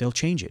or they'll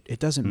change it. It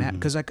doesn't matter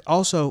because like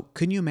also,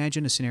 couldn't you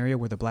imagine a scenario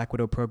where the Black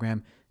Widow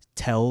program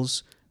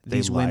tells They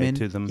these lied women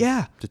to them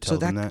yeah, to tell so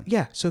them that?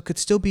 yeah, so it could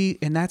still be,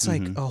 and that's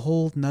like a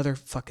whole nother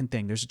fucking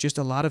thing. There's just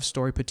a lot of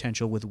story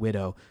potential with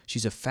Widow.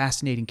 She's a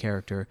fascinating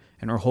character,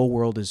 and her whole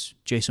world is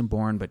Jason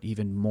Bourne, but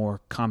even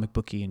more comic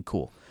booky and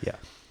cool. Yeah.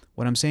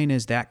 What I'm saying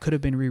is that could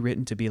have been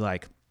rewritten to be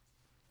like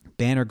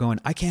Banner going,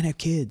 I can't have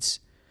kids.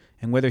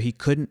 And whether he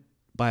couldn't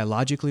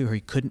biologically or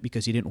he couldn't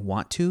because he didn't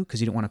want to, because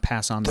he didn't want to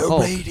pass on the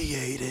Hulk,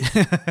 Radiated.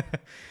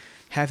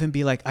 have him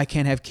be like, I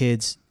can't have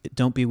kids.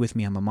 Don't be with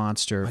me. I'm a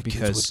monster My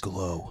because kids would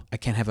glow. I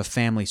can't have a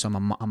family, so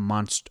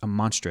I'm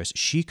monstrous.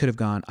 She could have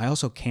gone, I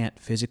also can't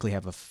physically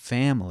have a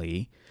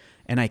family,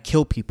 and I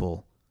kill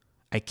people.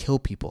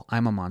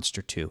 I'm a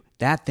monster too.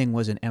 That thing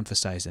wasn't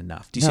emphasized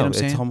enough. Do you see what I'm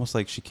saying? It's almost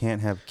like she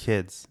can't have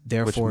kids,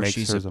 Therefore, which makes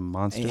she's her as a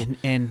monster.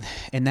 And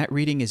that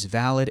reading is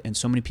valid, and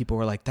so many people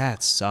were like,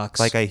 that sucks.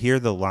 Like I hear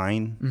the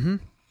line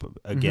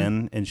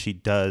again, and she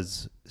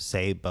does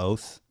say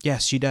both.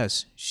 Yes, she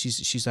does.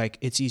 She's like,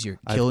 it's easier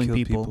I've killing killed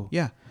people. people.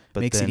 Yeah,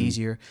 But makes it then-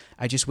 easier.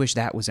 I just wish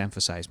that was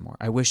emphasized more.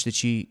 I wished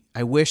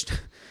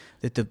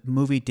that the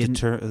movie didn't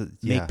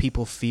yeah. make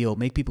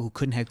people who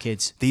couldn't have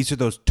kids. These are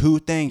those two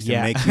things that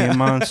Yeah. make me a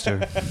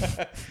monster.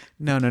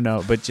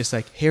 No. But just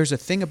like, here's a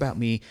thing about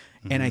me,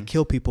 and I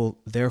kill people.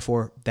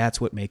 Therefore,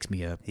 that's what makes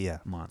me a Yeah.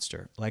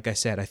 monster. Like I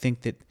said, I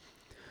think that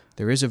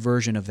there is a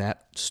version of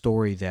that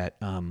story that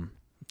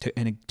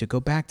to go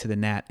back to the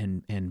Nat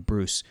and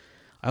Bruce.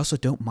 I also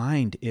don't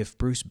mind if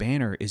Bruce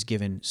Banner is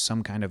given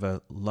some kind of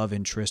a love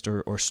interest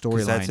or 'Cause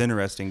storyline. that's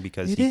interesting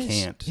because It he is.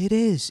 can't. It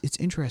is. It's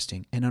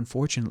interesting, and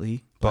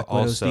unfortunately, But Black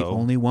Widow's the also-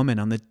 only woman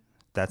on the.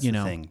 That's you the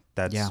know, thing.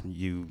 That's yeah.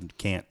 you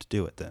can't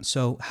do it then.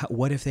 So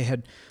what if they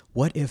had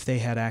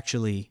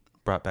actually?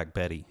 Brought back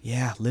Betty.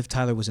 Yeah, Liv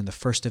Tyler was in the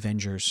first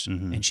Avengers,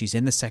 Mm-hmm. and she's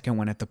in the second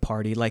one at the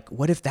party. Like,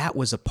 what if that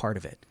was a part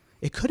of it?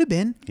 It could have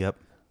been. Yep.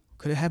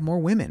 Could have had more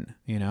women.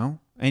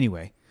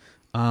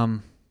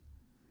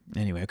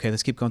 Anyway, okay,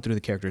 let's keep going through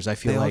the characters. I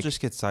feel They all like just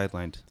get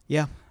sidelined.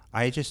 yeah.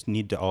 I just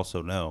need to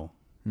also know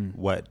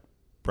what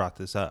brought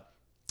this up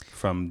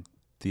from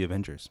the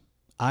Avengers.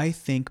 I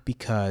think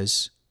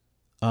because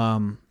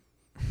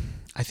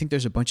I think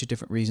there's a bunch of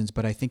different reasons,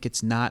 but I think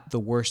it's not the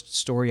worst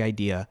story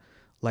idea,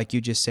 like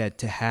you just said,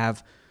 to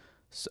have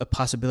a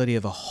possibility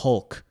of a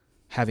Hulk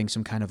having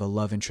some kind of a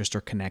love interest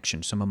or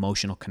connection, some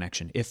emotional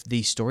connection. If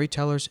the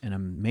storytellers, and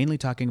I'm mainly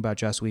talking about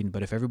Joss Whedon,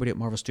 but if everybody at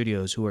Marvel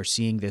Studios who are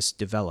seeing this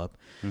develop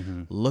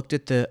looked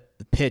at the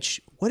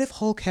pitch, what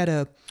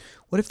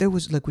if there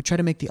was, like, we try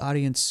to make the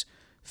audience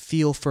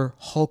feel for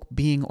Hulk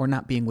being or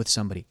not being with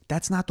somebody.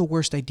 That's not the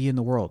worst idea in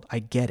the world. I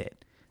get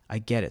it.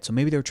 So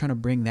maybe they were trying to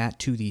bring that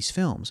to these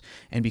films.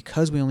 And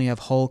because we only have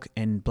Hulk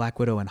and Black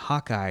Widow and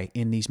Hawkeye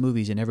in these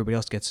movies and everybody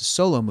else gets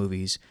solo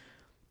movies,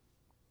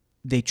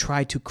 they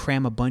try to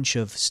cram a bunch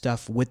of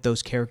stuff with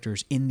those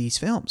characters in these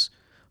films.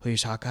 Well,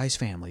 here's Hawkeye's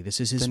family. This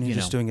is his, Then you're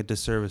just doing a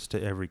disservice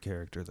to every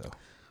character, though.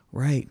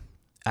 Right.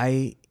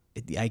 I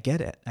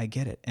get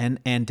it.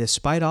 And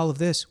despite all of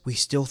this, we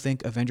still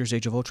think Avengers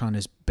Age of Ultron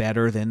is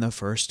better than the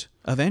first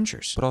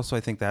Avengers. But also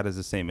I think that is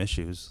the same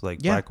issues. Like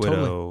Yeah, Black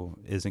Widow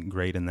isn't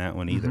great in that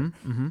one either.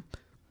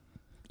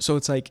 So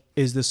it's like,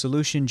 is the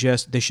solution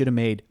just they should have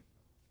made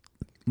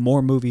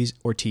more movies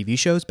or TV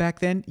shows back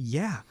then?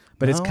 Yeah.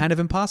 But it's No, kind of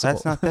impossible.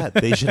 That's not that.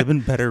 They should have been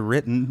better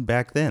written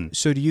back then.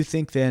 So do you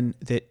think then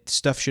that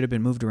stuff should have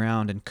been moved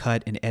around and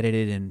cut and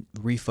edited and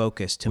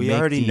refocused to make We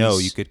already these... know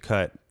you could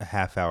cut a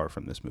half hour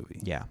from this movie.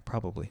 Yeah,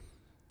 probably.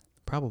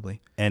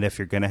 And if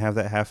you're going to have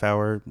that half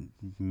hour,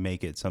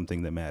 make it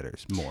something that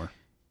matters more.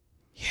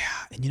 Yeah,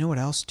 and you know what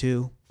else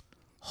too?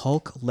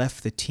 Hulk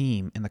left the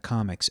team in the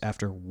comics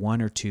after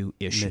 1 or 2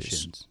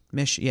 issues.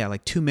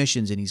 Like 2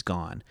 missions and he's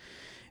gone.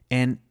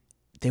 And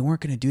they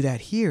weren't going to do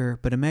that here,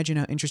 but imagine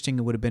how interesting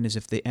it would have been as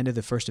if the end of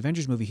the first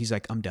Avengers movie, he's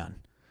like, I'm done.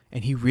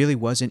 And he really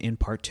wasn't in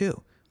part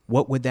 2.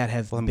 What would that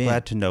have Well, I'm been?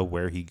 glad to know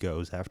where he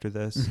goes after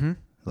this.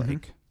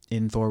 Like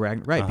In Thor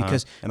Ragnarok. Right,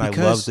 because I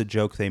love the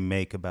joke they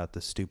make about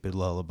the stupid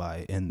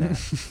lullaby in that.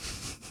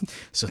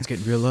 Sun's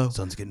getting real low.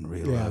 Sun's getting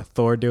real Yeah, low.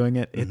 Thor doing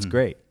it. It's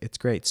great. It's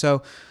great.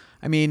 So,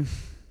 I mean,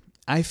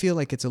 I feel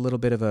like it's a little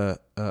bit of a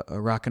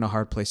rock and a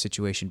hard place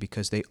situation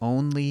because they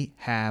only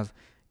have...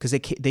 Because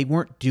they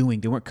weren't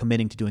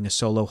committing to doing a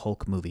solo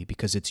Hulk movie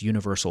because it's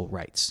Universal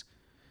rights.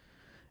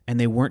 And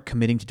they weren't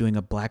committing to doing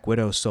a Black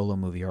Widow solo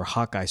movie or a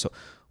Hawkeye,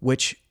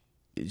 which,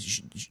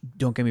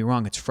 don't get me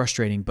wrong, it's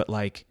frustrating, but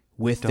like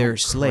with their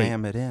slate...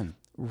 Cram it in.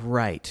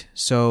 Right.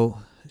 So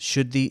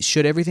should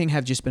everything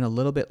have just been a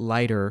little bit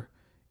lighter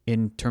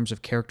in terms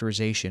of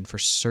characterization for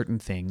certain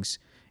things,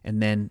 and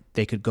then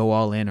they could go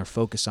all in or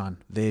focus on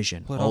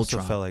Vision, Well, it Ultron?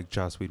 also felt like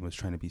Joss Whedon was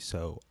trying to be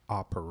so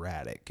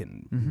operatic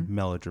and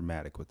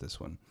melodramatic with this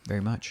one.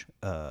 Very much.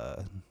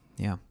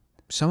 Yeah.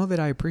 Some of it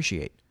I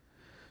appreciate.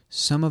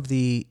 Some of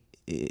the,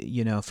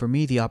 for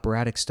me, the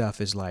operatic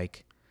stuff is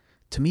like,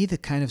 to me, the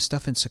kind of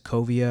stuff in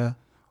Sokovia,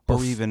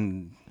 Or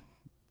even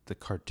the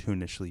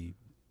cartoonishly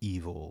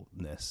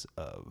evilness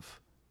of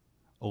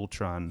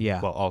Ultron,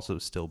 while also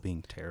still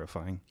being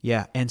terrifying.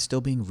 Yeah, and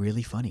still being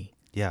really funny.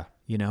 Yeah.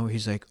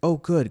 He's like, oh,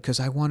 good, because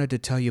I wanted to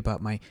tell you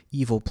about my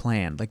evil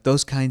plan. Like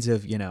those kinds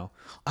of,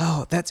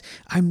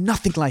 I'm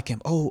nothing like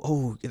him.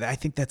 Oh, I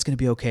think that's going to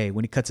be okay.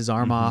 When he cuts his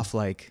arm off,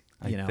 like,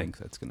 I think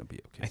that's going to be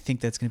okay. I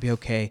think that's going to be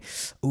okay.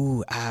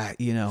 Ooh,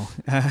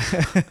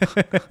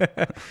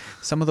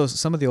 some of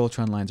the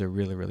Ultron lines are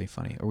really, really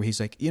funny. Or where he's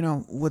like,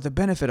 with the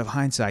benefit of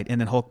hindsight, and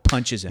then Hulk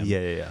punches him.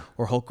 Yeah.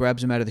 Or Hulk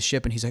grabs him out of the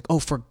ship, and he's like, oh,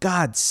 for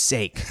God's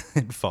sake.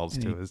 It falls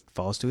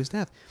to his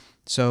death.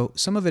 So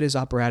some of it is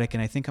operatic,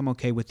 and I think I'm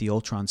okay with the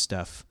Ultron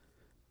stuff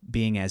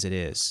being as it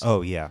is.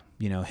 Oh yeah.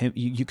 Him.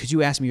 Because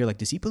you asked me, you're like,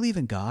 does he believe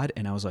in God?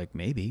 And I was like,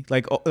 maybe.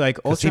 Like he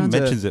Ultron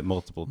mentions it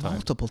multiple times.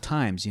 Multiple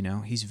times.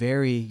 He's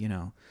very.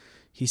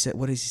 He said,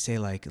 what does he say?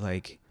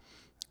 Like,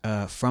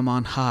 from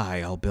on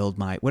high, I'll build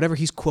my whatever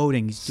he's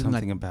quoting. He's doing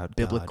something like about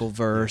biblical God.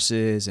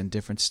 verses and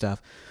different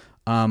stuff.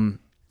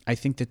 I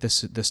think that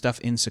the stuff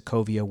in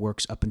Sokovia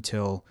works up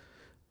until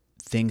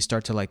things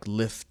start to like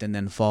lift and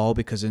then fall,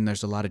 because then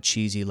there's a lot of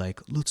cheesy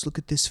like, let's look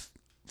at this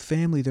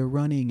family, they're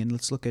running, and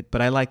let's look at.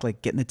 But I like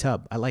get in the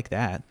tub. I like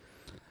that.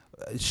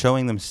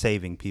 Showing them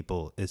saving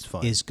people is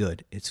fun. Is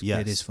good. It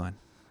is fun.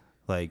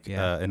 Like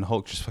and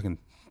Hulk just fucking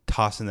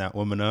tossing that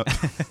woman up,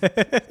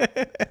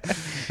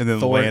 and then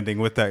Thor, landing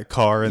with that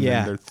car, and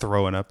then they're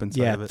throwing up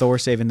inside of it. Thor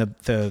saving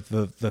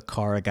the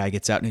car. A guy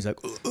gets out and he's like,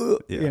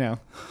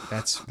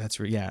 that's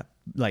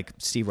like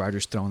Steve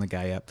Rogers throwing the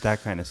guy up.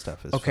 That kind of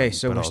stuff is okay.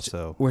 fun,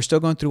 So we're still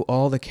going through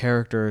all the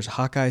characters.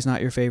 Hawkeye's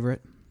not your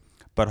favorite,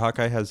 but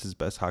Hawkeye has his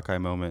best Hawkeye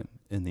moment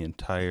in the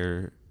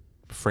entire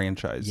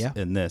franchise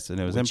in this, and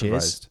it was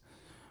improvised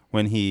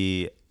when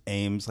he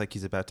aims like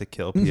he's about to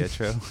kill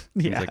Pietro.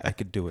 He's like, I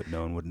could do it,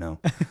 no one would know.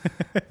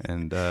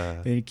 And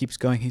he keeps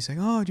going. He's like,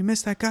 oh, did you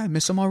miss that guy? I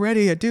miss him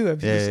already. I do.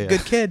 He's a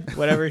good kid.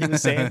 Whatever he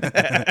was saying.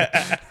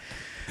 That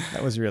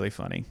was really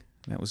funny.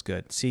 That was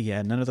good. See,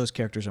 none of those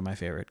characters are my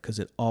favorite because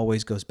it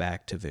always goes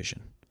back to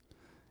Vision.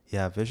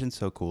 Yeah, Vision's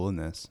so cool in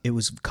this. It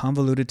was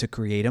convoluted to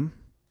create him,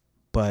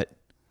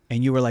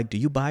 and you were like, do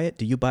you buy it?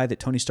 Do you buy that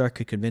Tony Stark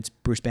could convince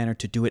Bruce Banner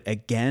to do it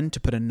again, to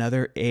put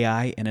another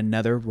AI in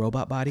another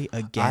robot body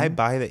again? I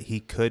buy that he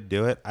could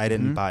do it. I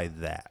didn't buy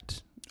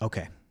that.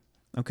 Okay,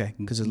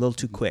 because it's a little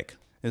too quick.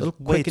 It was a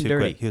little way quick and too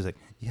dirty. quick. He was like,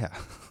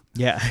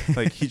 Yeah.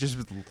 like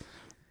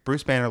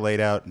Bruce Banner laid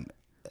out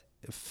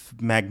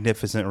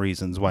magnificent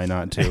reasons why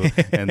not to,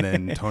 and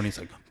then Tony's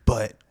like,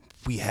 but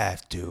we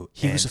have to.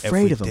 He was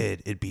afraid of him.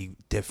 It'd be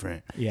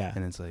different. Yeah.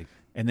 And it's like,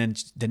 and then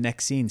the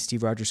next scene,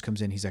 Steve Rogers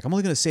comes in. He's like, I'm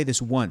only going to say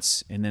this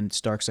once. And then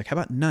Stark's like, how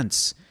about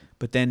nunce?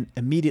 But then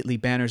immediately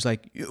Banner's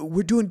like,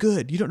 we're doing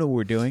good. You don't know what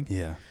we're doing.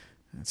 Yeah.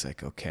 It's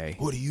like, okay.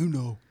 What do you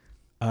know?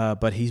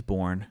 But he's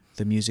born.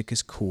 The music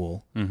is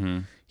cool.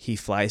 Mm-hmm. He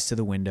flies to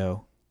the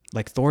window.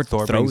 Like Thor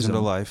Thor throws brings him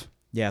him to life.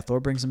 Yeah, Thor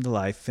brings him to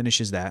life,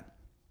 finishes that.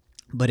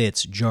 But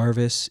it's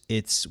Jarvis.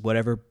 It's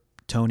whatever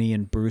Tony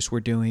and Bruce were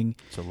doing.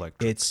 It's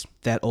electric. It's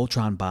that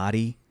Ultron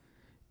body.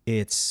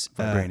 It's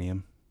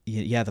Vibranium.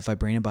 Yeah, the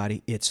vibranium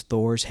body. It's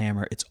Thor's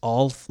hammer. It's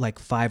all like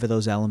 5 of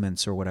those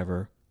elements or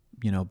whatever,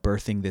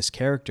 birthing this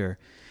character.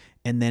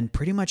 And then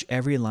pretty much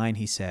every line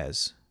he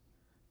says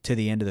to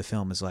the end of the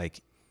film is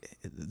like,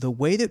 the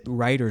way that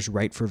writers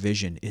write for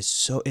Vision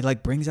is it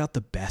like brings out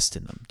the best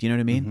in them. Do you know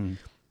what I mean?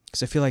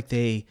 Because I feel like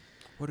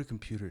what do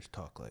computers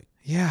talk like?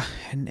 Yeah,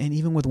 and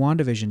even with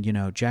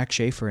WandaVision, Jack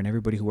Schaefer and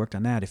everybody who worked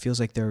on that, it feels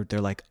like they're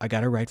like, I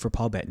got to write for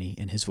Paul Bettany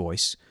in his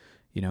voice.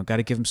 Got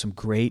to give him some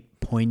great,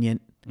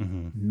 poignant,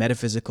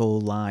 metaphysical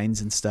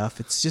lines and stuff.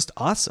 It's just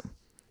awesome.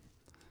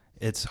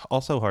 It's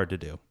also hard to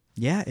do.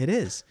 Yeah, it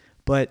is.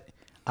 But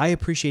I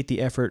appreciate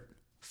the effort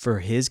for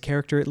his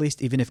character, at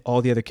least, even if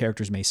all the other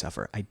characters may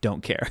suffer. I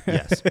don't care.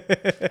 Yes.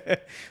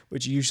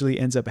 Which usually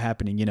ends up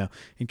happening,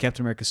 in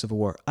Captain America Civil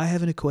War. I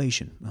have an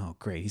equation. Oh,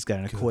 great. He's got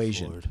an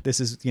equation. Lord. This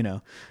is,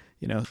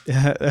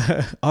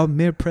 our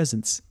mere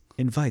presence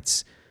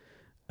invites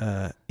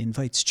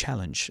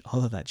challenge.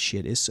 All of that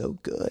shit is so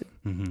good.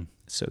 Mm-hmm.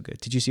 So good.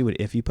 Did you see what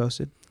Iffy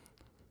posted?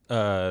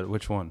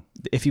 Which one?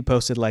 Iffy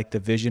posted like the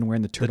Vision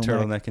wearing the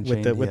turtleneck and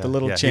with chain. with the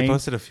little chain. He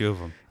posted a few of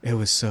them. It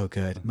was so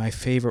good. My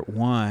favorite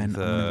one. I'm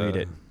gonna read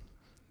it.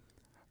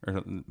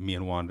 Or me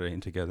and Wanda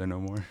ain't together no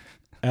more.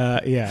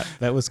 Yeah,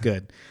 that was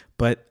good.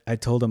 But I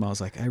told him, I was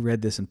like, I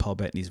read this in Paul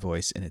Bettany's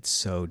voice, and it's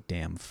so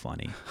damn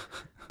funny.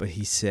 But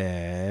he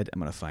said, I'm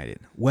going to find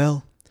it.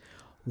 Well,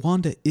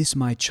 Wanda is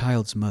my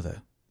child's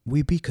mother.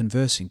 We be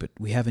conversing, but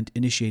we haven't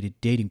initiated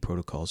dating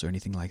protocols or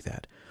anything like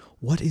that.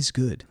 What is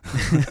good?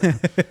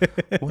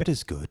 What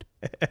is good?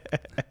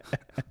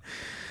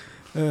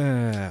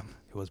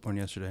 He was born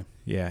yesterday.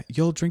 Yeah.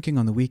 You're drinking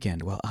on the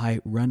weekend while I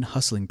run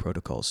hustling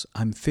protocols.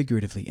 I'm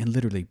figuratively and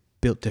literally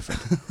built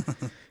different.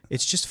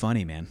 It's just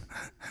funny, man.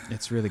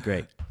 It's really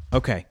great.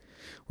 Okay.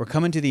 We're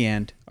coming to the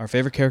end. Our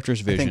favorite character is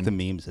Vision. I think the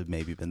memes have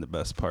maybe been the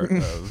best part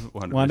of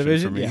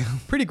WandaVision for me. Yeah.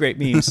 Pretty great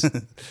memes.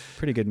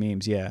 Pretty good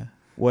memes, yeah.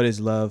 What is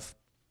love?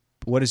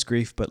 What is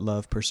grief but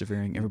love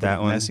persevering?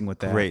 Everybody messing with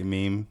that. Great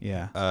meme.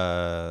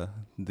 Yeah.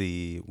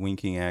 The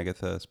winking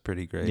Agatha is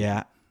pretty great.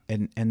 Yeah.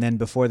 And then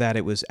before that,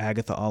 it was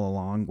Agatha All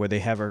Along, where they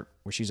have her,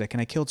 where she's like,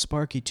 and I killed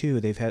Sparky too.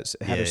 They've had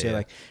her say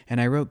like,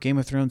 and I wrote Game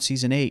of Thrones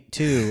season 8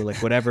 too, like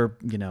whatever,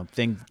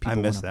 thing. I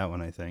missed that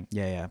one, I think.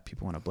 Yeah.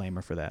 People want to blame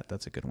her for that.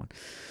 That's a good one.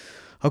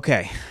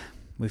 Okay.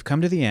 We've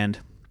come to the end.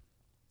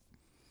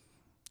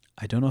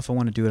 I don't know if I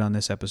want to do it on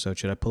this episode.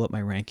 Should I pull up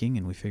my ranking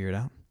and we figure it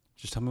out?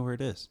 Just tell me where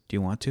it is. Do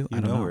you want to? I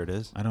don't know where it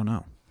is. I don't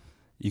know.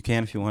 You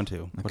can if you want to.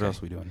 Okay. What else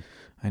are we doing?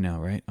 I know,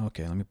 right?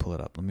 Okay, let me pull it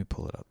up.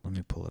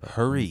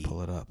 Hurry.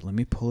 Let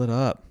me pull it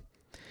up.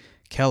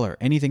 Keller,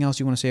 anything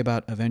else you want to say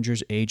about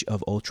Avengers Age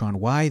of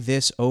Ultron? Why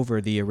this over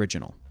the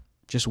original?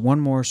 Just one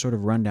more sort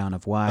of rundown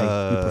of why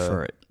you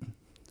prefer it.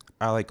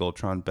 I like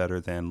Ultron better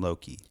than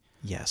Loki.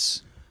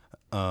 Yes.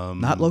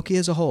 Not Loki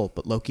as a whole,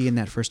 but Loki in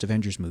that first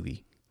Avengers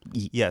movie.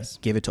 Yes.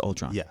 Give it to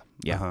Ultron. Yeah.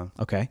 Yeah.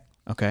 Okay.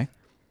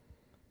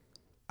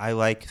 I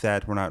like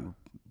that we're not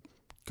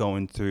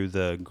going through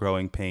the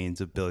growing pains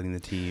of building the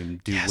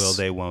team. Will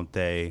they, won't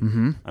they?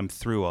 Mm-hmm. I'm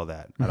through all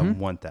that. I don't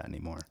want that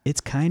anymore.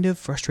 It's kind of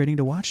frustrating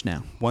to watch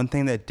now. One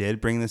thing that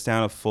did bring this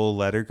down a full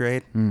letter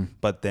grade,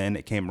 but then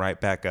it came right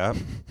back up.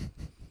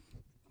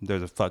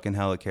 There's a fucking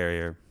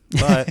helicarrier,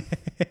 but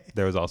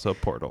there was also a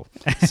portal.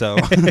 So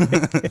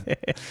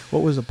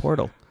what was a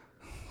portal?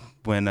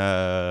 When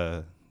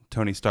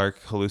Tony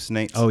Stark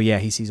hallucinates. Oh yeah,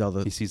 he sees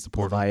the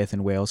portal.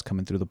 Leviathan whales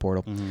coming through the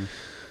portal. Mm-hmm.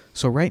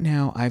 So right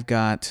now I've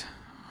got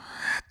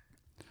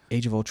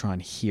Age of Ultron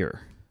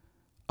here.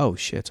 Oh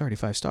shit, it's already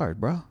 5-starred,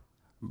 bro.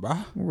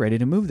 We're ready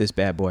to move this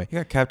bad boy. You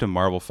got Captain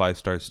Marvel 5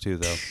 stars too,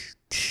 though.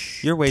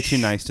 You're way too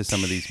nice to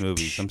some of these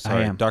movies. I'm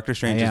sorry. Doctor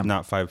Strange is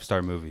not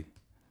 5-star movie.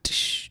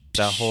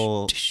 That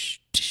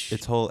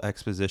whole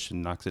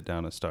exposition knocks it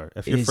down a star.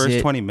 If your first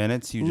 20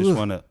 minutes you just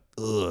want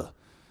to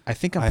I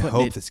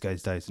hope this guy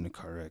dies in a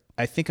car wreck.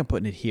 I think I'm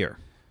putting it here.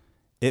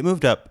 It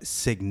moved up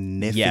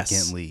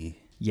significantly.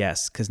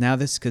 Yes, because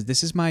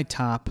this is my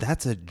top.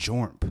 That's a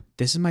jump.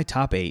 This is my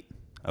top 8.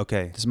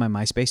 Okay. This is my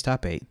MySpace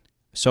top 8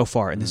 so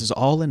far, and this is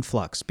all in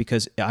flux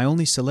because I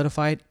only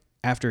solidify it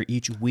after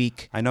each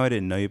week. I know I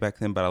didn't know you back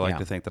then, but I like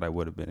to think that I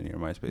would have been in your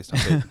MySpace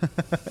top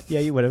 8. Yeah,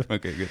 you would have.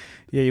 Okay, good.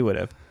 Yeah, you would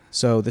have.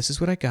 So this is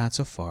what I got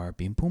so far.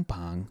 Bing, boom,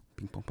 pong.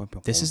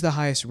 This is the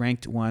highest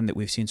ranked one that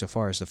we've seen so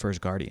far, is the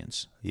first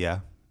Guardians. Yeah.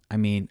 I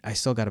mean, I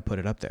still got to put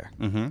it up there.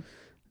 Mm-hmm.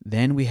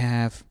 Then we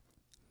have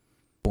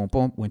boom,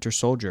 boom, Winter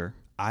Soldier.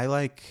 I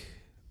like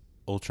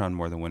Ultron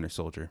more than Winter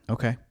Soldier.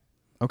 Okay.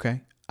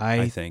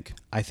 I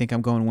think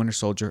I'm going Winter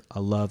Soldier. I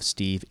love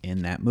Steve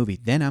in that movie.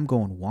 Then I'm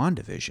going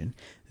WandaVision,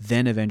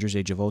 then Avengers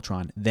Age of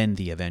Ultron, then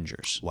The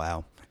Avengers.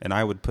 Wow. And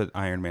I would put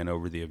Iron Man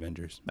over The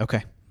Avengers.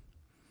 Okay.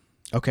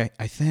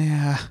 I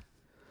think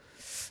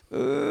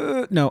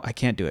No, I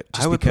can't do it.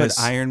 Just I would because,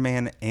 put Iron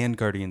Man and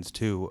Guardians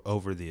 2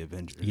 over the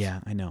Avengers. Yeah,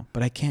 I know,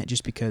 but I can't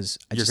just because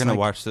You're going to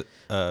watch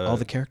all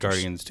the characters.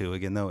 Guardians 2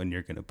 again, though, and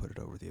you're going to put it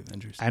over the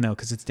Avengers. I know,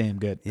 because it's damn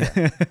good.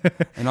 Yeah.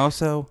 And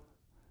also,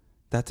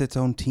 that's its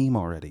own team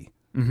already.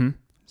 Mm-hmm.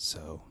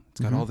 So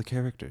it's got all the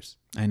characters.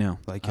 I know.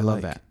 Like I you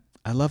love like. that.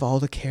 I love all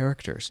the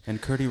characters.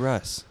 And Curdy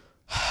Russ.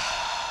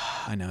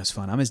 I know, it's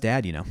fun. I'm his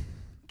dad, you know.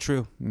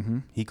 True. Mm-hmm.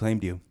 He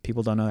claimed you.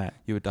 People don't know that.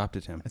 You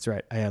adopted him. That's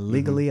right. I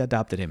legally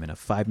adopted him in a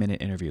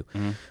 5-minute interview.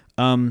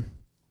 Mm-hmm.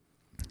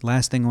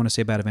 Last thing I want to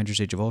say about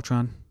Avengers Age of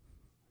Ultron,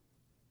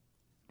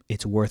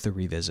 it's worth a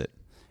revisit.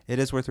 It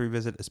is worth a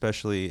revisit,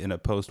 especially in a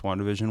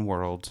post-WandaVision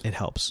world. It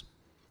helps.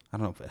 I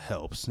don't know if it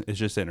helps. It's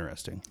just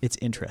interesting. It's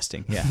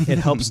interesting. Yeah. It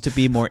helps to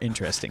be more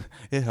interesting.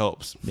 It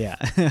helps. Yeah.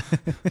 I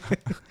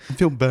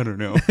feel better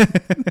now.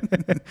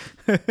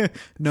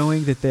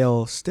 Knowing that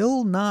they'll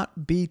still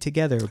not be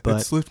together, It but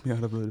slipped me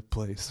out of a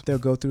place. they'll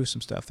go through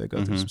some stuff. They'll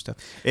go through some stuff.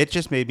 It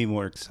just made me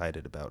more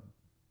excited about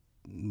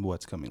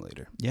what's coming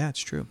later. Yeah, it's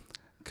true.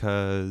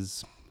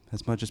 Because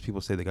as much as people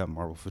say they got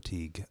Marvel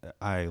fatigue,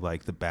 I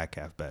like the back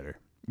half better.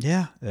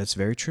 Yeah, that's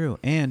very true.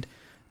 And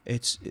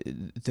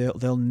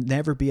there'll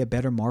never be a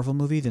better Marvel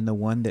movie than the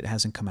one that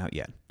hasn't come out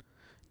yet.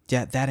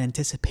 Yeah, that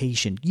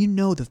anticipation. You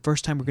know, the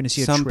first time we're going to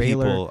see a Some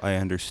trailer. people, I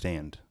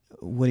understand.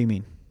 What do you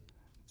mean?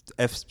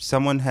 If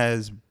someone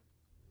has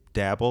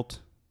dabbled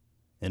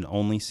and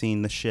only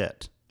seen the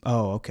shit,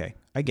 Oh, okay.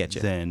 I get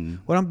you.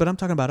 then But I'm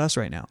talking about us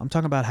right now. I'm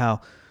talking about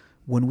how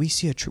when we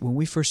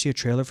first see a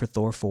trailer for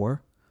Thor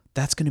 4,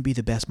 that's going to be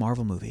the best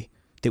Marvel movie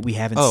that we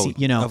haven't seen.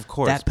 You know, of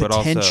course, that but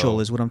also, potential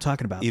is what I'm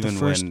talking about. even the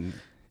first, when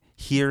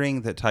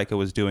hearing that Taika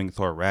was doing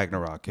Thor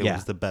Ragnarok, it Yeah.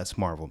 was the best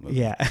Marvel movie.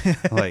 yeah,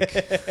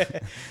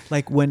 Like,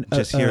 like when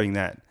just hearing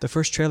that, the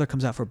first trailer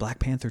comes out for Black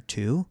Panther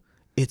 2,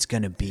 it's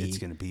going to be it's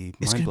going to be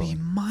it's going to be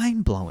mind-blowing.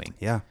 mind-blowing.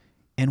 Yeah.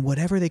 And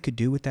whatever they could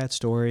do with that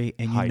story,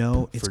 and you Hype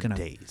know it's for gonna,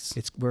 days.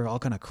 we're all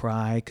gonna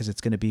cry because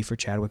it's gonna be for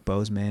Chadwick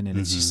Boseman, and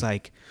it's Mm-hmm. just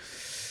like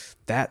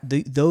that.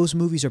 Those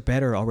movies are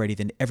better already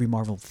than every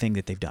Marvel thing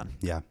that they've done,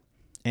 Yeah.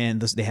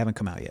 and they haven't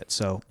come out yet.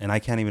 So And I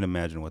can't even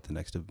imagine what the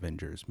next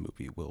Avengers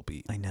movie will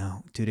be. I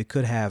know, dude. It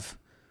could have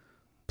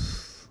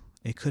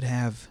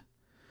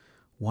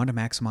Wanda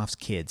Maximoff's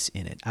kids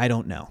in it. I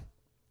don't know.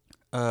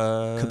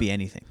 Could be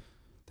anything.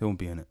 They won't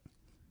be in it.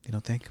 You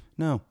don't think?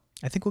 No.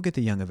 I think we'll get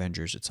the Young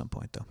Avengers at some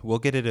point, though. We'll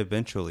get it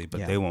eventually,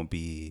 but Yeah. they won't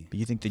be But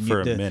you think the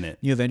for new, a minute.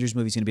 new Avengers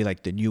movie is going to be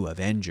like the new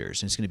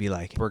Avengers, and it's going to be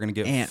like We're going to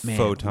get Ant-Man,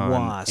 Photon,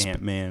 Wasp.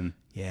 Ant-Man.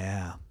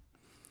 Yeah.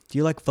 Do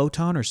you like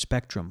Photon or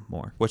Spectrum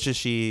more? Which is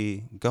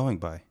she going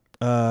by?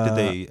 Did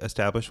they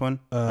establish one?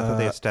 I thought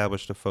they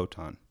established a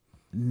Photon.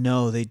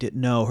 No, they did.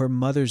 No, her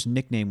mother's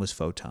nickname was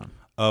Photon.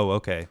 Oh,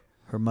 okay.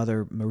 Her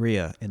mother,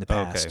 Maria, in the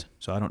past. Okay.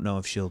 So I don't know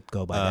if she'll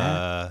go by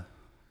that.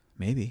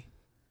 Maybe.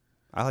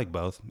 I like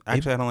both.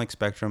 Actually, I don't like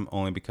Spectrum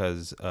only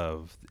because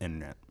of the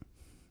internet.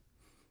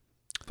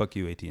 Fuck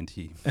you,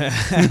 AT&T.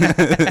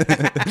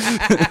 I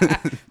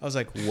was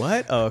like,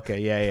 what? Oh,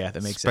 okay. Yeah.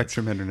 That makes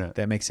Spectrum sense. internet.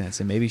 That makes sense.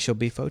 And maybe she'll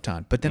be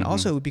Photon. But then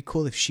also it would be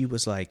cool if she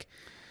was like,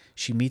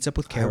 she meets up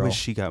with Carol. I wish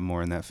she got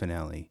more in that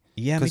finale.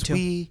 Yeah, me 'Cause too.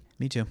 we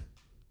Me too.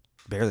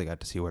 barely got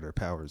to see what her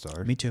powers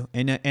are. Me too.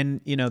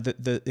 And you know,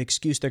 the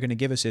excuse they're going to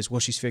give us is, well,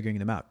 she's figuring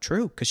them out.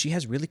 True, because she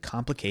has really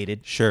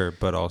complicated, Sure,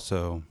 but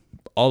also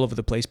all over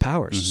the place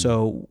powers. Mm-hmm.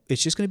 So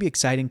it's just going to be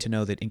exciting to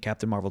know that in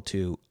Captain Marvel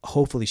 2,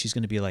 hopefully she's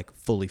going to be like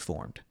fully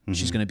formed.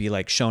 She's going to be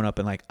like shown up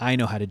and like, I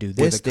know how to do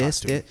this, Mm-hmm. a this,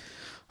 costume. this.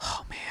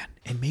 Oh man.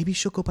 And maybe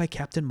she'll go by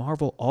Captain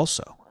Marvel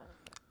also.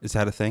 is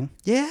that a thing?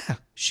 Yeah.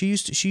 She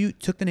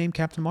took the name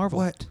Captain Marvel.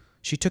 What?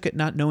 She took it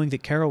not knowing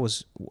that Carol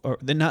was, or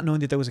not knowing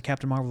that there was a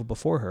Captain Marvel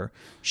before her.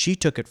 She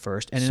took it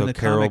first. And So in the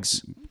Carol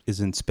comics, is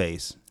in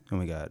space, and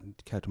we got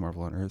Captain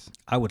Marvel on Earth,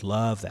 I would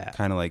love that.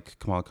 kind of like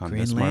Kamala Khan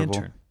Green Miss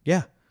Lantern. Marvel.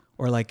 Yeah.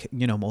 Or like,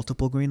 you know,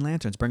 multiple Green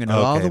Lanterns, bringing it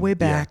all Okay, the way yeah.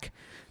 back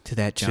to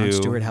that John to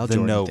Stewart, Hal the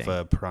Jordan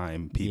Nova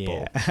Prime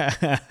people.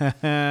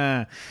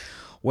 Yeah.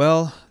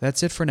 Well,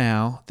 that's it for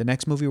now. The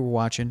next movie we're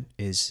watching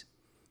is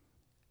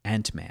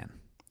Ant-Man.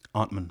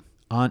 Ant-Man.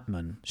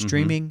 Ant-Man.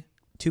 Streaming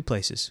 2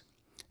 places.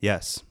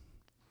 Yes.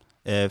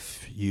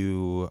 If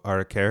you are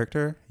a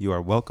character, you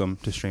are welcome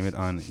to stream it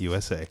on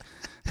USA.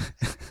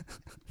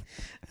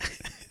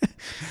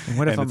 And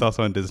what if And it's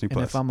also on Disney and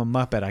Plus. if I'm a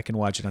Muppet, I can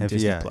watch it on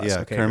Disney Plus. Yeah,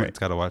 Okay, Kermit's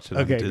got to watch it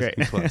on Okay, Disney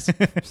great. Plus.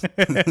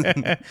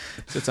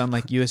 So it's on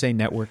like USA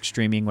Network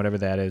streaming, whatever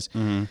that is.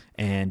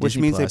 And Which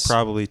Disney means Plus. they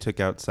probably took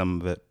out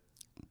some of it.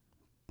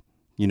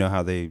 You know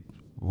how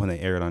when they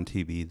air it on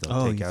TV, they'll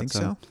Oh, take you out think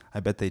some. so?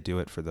 I bet they do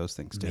it for those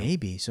things too.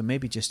 Maybe. So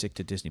maybe just stick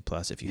to Disney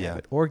Plus if you have Yeah.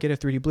 it. Or get a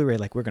 3D Blu-ray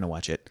like we're going to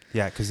watch it.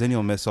 Yeah, because then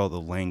you'll miss all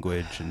the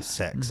language and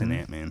sex in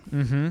Ant-Man.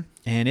 Mm-hmm.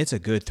 And it's a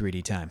good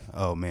 3D time.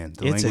 Oh, man.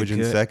 The It's a language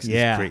and good- sex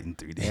yeah. is great in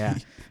 3D. Yeah.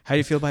 How do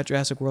you feel about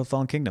Jurassic World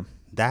Fallen Kingdom?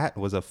 That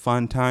was a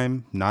fun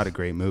time. Not a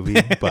great movie,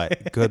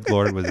 but good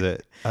Lord, was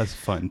it a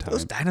fun time.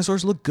 Those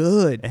dinosaurs look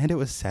good. And it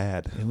was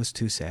sad. It was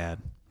too sad.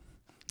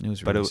 It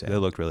was But really it sad.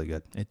 looked really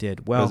good. It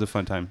did. It Well, was a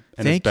fun time.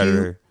 And thank it's you.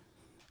 better.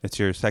 It's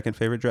your second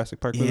favorite Jurassic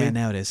Park movie? yeah,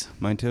 now it is.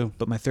 Mine too.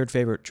 But my third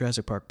favorite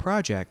Jurassic Park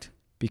project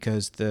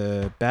because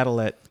the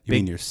battle at You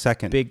mean your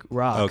second? Big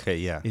Rock Okay,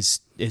 yeah. is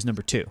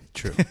number 2.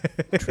 True.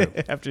 True.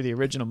 After the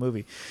original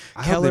movie.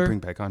 I hope they bring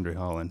back Andre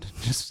Holland.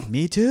 Just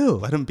Me too.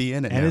 let him be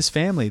in it And now. his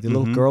family, the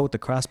little girl with the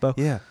crossbow.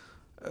 Yeah.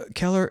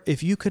 Keller,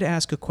 if you could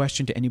ask a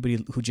question to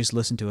anybody who just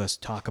listened to us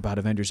talk about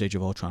Avengers Age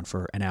of Ultron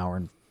for an hour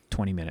and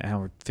 20 minutes,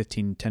 hour,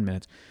 15, 10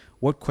 minutes,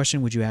 what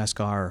question would you ask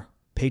our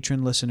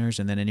patron listeners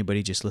and then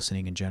anybody just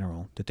listening in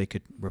general that they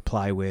could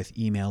reply with,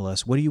 email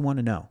us? What do you want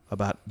to know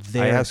about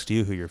their... I asked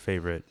you who your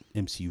favorite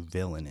MCU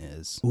villain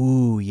is.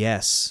 Ooh,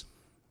 yes.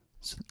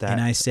 So And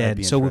I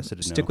said, so we'll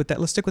stick with that.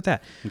 Let's stick with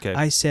that. Okay.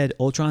 I said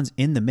Ultron's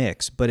in the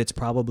mix, but it's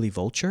probably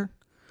Vulture.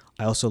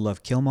 I also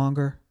love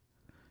Killmonger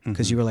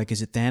because you were like,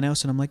 is it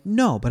Thanos? And I'm like,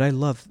 no, but I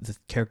love the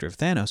character of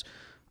Thanos.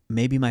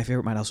 Maybe my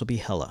favorite might also be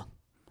Hela.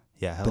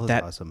 Yeah, Hela's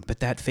awesome. But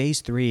that Phase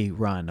 3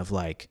 run of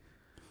like,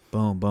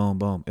 boom, boom,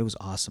 boom, it was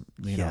awesome.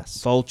 You know,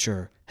 Yes.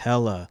 Vulture,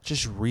 Hela.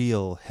 Just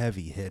real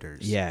heavy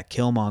hitters. Yeah,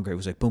 Killmonger. It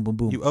was like boom, boom,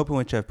 boom. You open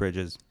with Jeff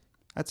Bridges.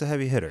 That's a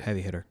heavy hitter.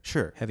 Heavy hitter.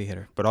 Sure. Heavy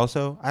hitter. But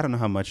also, I don't know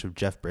how much of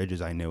Jeff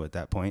Bridges I knew at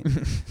that point.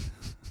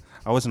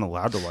 I wasn't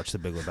allowed to watch The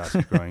Big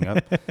Lebowski growing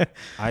up.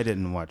 I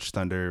didn't watch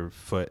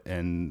Thunderfoot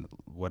and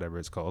whatever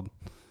it's called.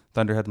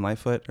 Thunderhead and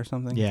Lightfoot or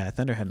something? Yeah,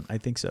 Thunderhead. I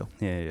think so.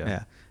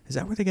 Yeah. Is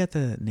that where they got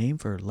the name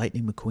for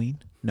Lightning McQueen?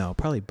 No,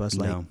 probably Buzz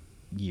No.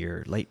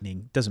 Lightyear.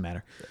 Lightning. Doesn't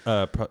matter.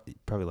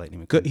 Probably Lightning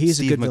McQueen. Good. He's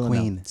Steve a good villain.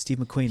 McQueen. Though. Steve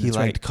McQueen. He That's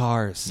liked right.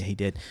 cars. Yeah, he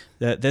did.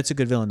 That's a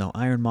good villain though.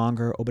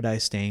 Ironmonger, Obadiah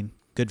Stane.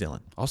 Good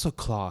villain. Also,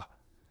 Claw.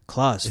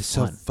 Claw's It's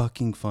fun. so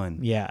fucking fun.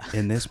 Yeah.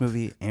 In this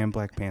movie and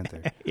Black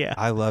Panther. Yeah.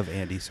 I love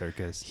Andy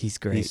Serkis. He's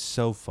great. He's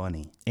so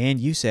funny. And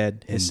you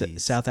said his Indeed.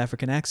 South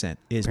African accent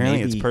is Apparently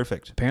maybe... it's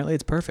perfect. Apparently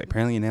it's perfect.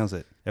 Apparently he nails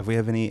it. If we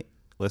have any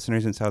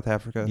listeners in South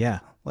Africa, Yeah.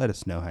 let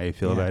us know how you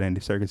feel Yeah. about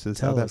Andy Serkis'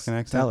 South African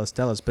accent.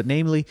 Tell us. But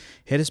namely,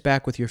 hit us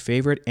back with your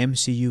favorite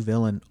MCU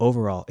villain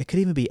overall. It could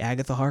even be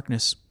Agatha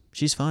Harkness.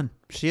 She's fun.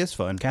 She is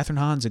fun. Catherine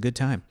Hahn's a good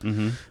time.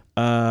 Mm-hmm.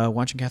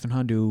 Watching Catherine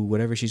Hahn do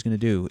whatever she's going to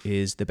do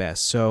is the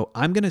best. So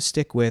I'm going to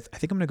stick with, I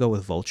think I'm going to go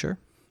with Vulture.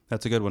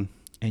 That's a good one.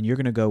 And you're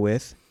going to go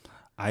with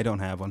I don't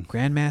have one.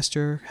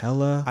 Grandmaster,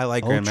 Hela, I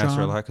like Ultron, Grandmaster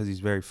a lot because he's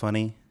very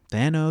funny.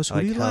 Thanos.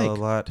 I Who do like you Hela like?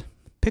 a lot.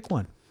 Pick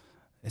one.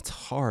 It's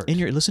hard.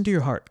 Listen to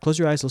your heart. Close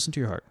your eyes. Listen to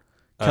your heart.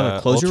 Keller,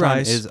 close Ultron your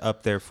eyes. is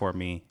up there for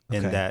me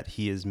in Okay. that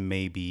he is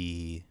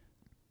maybe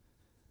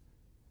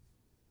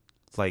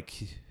like,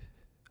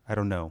 I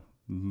don't know,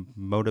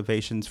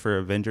 motivations for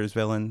Avengers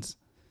villains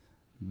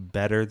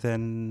better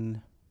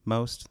than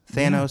most.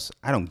 Thanos,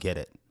 I don't get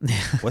it.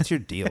 What's your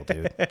deal,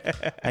 dude?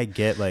 I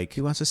get like,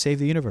 He wants to save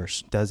the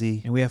universe, does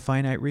he? and we have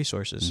finite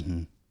resources,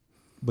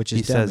 which is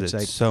He dumb. says It's it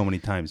like, so many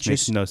times.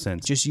 Makes no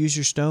sense. just use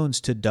your stones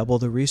to double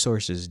the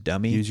resources,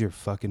 dummy. Use your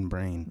fucking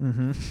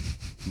brain.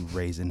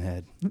 Raisin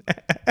head.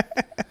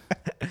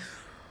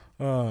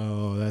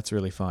 Oh, that's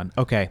really fun.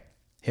 Okay.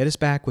 Hit us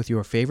back with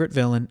your favorite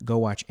villain. Go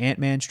watch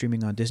Ant-Man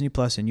streaming on Disney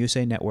Plus and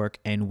USA Network,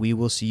 and we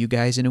will see you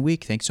guys in a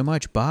week. Thanks so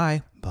much.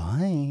 Bye.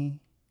 Bye.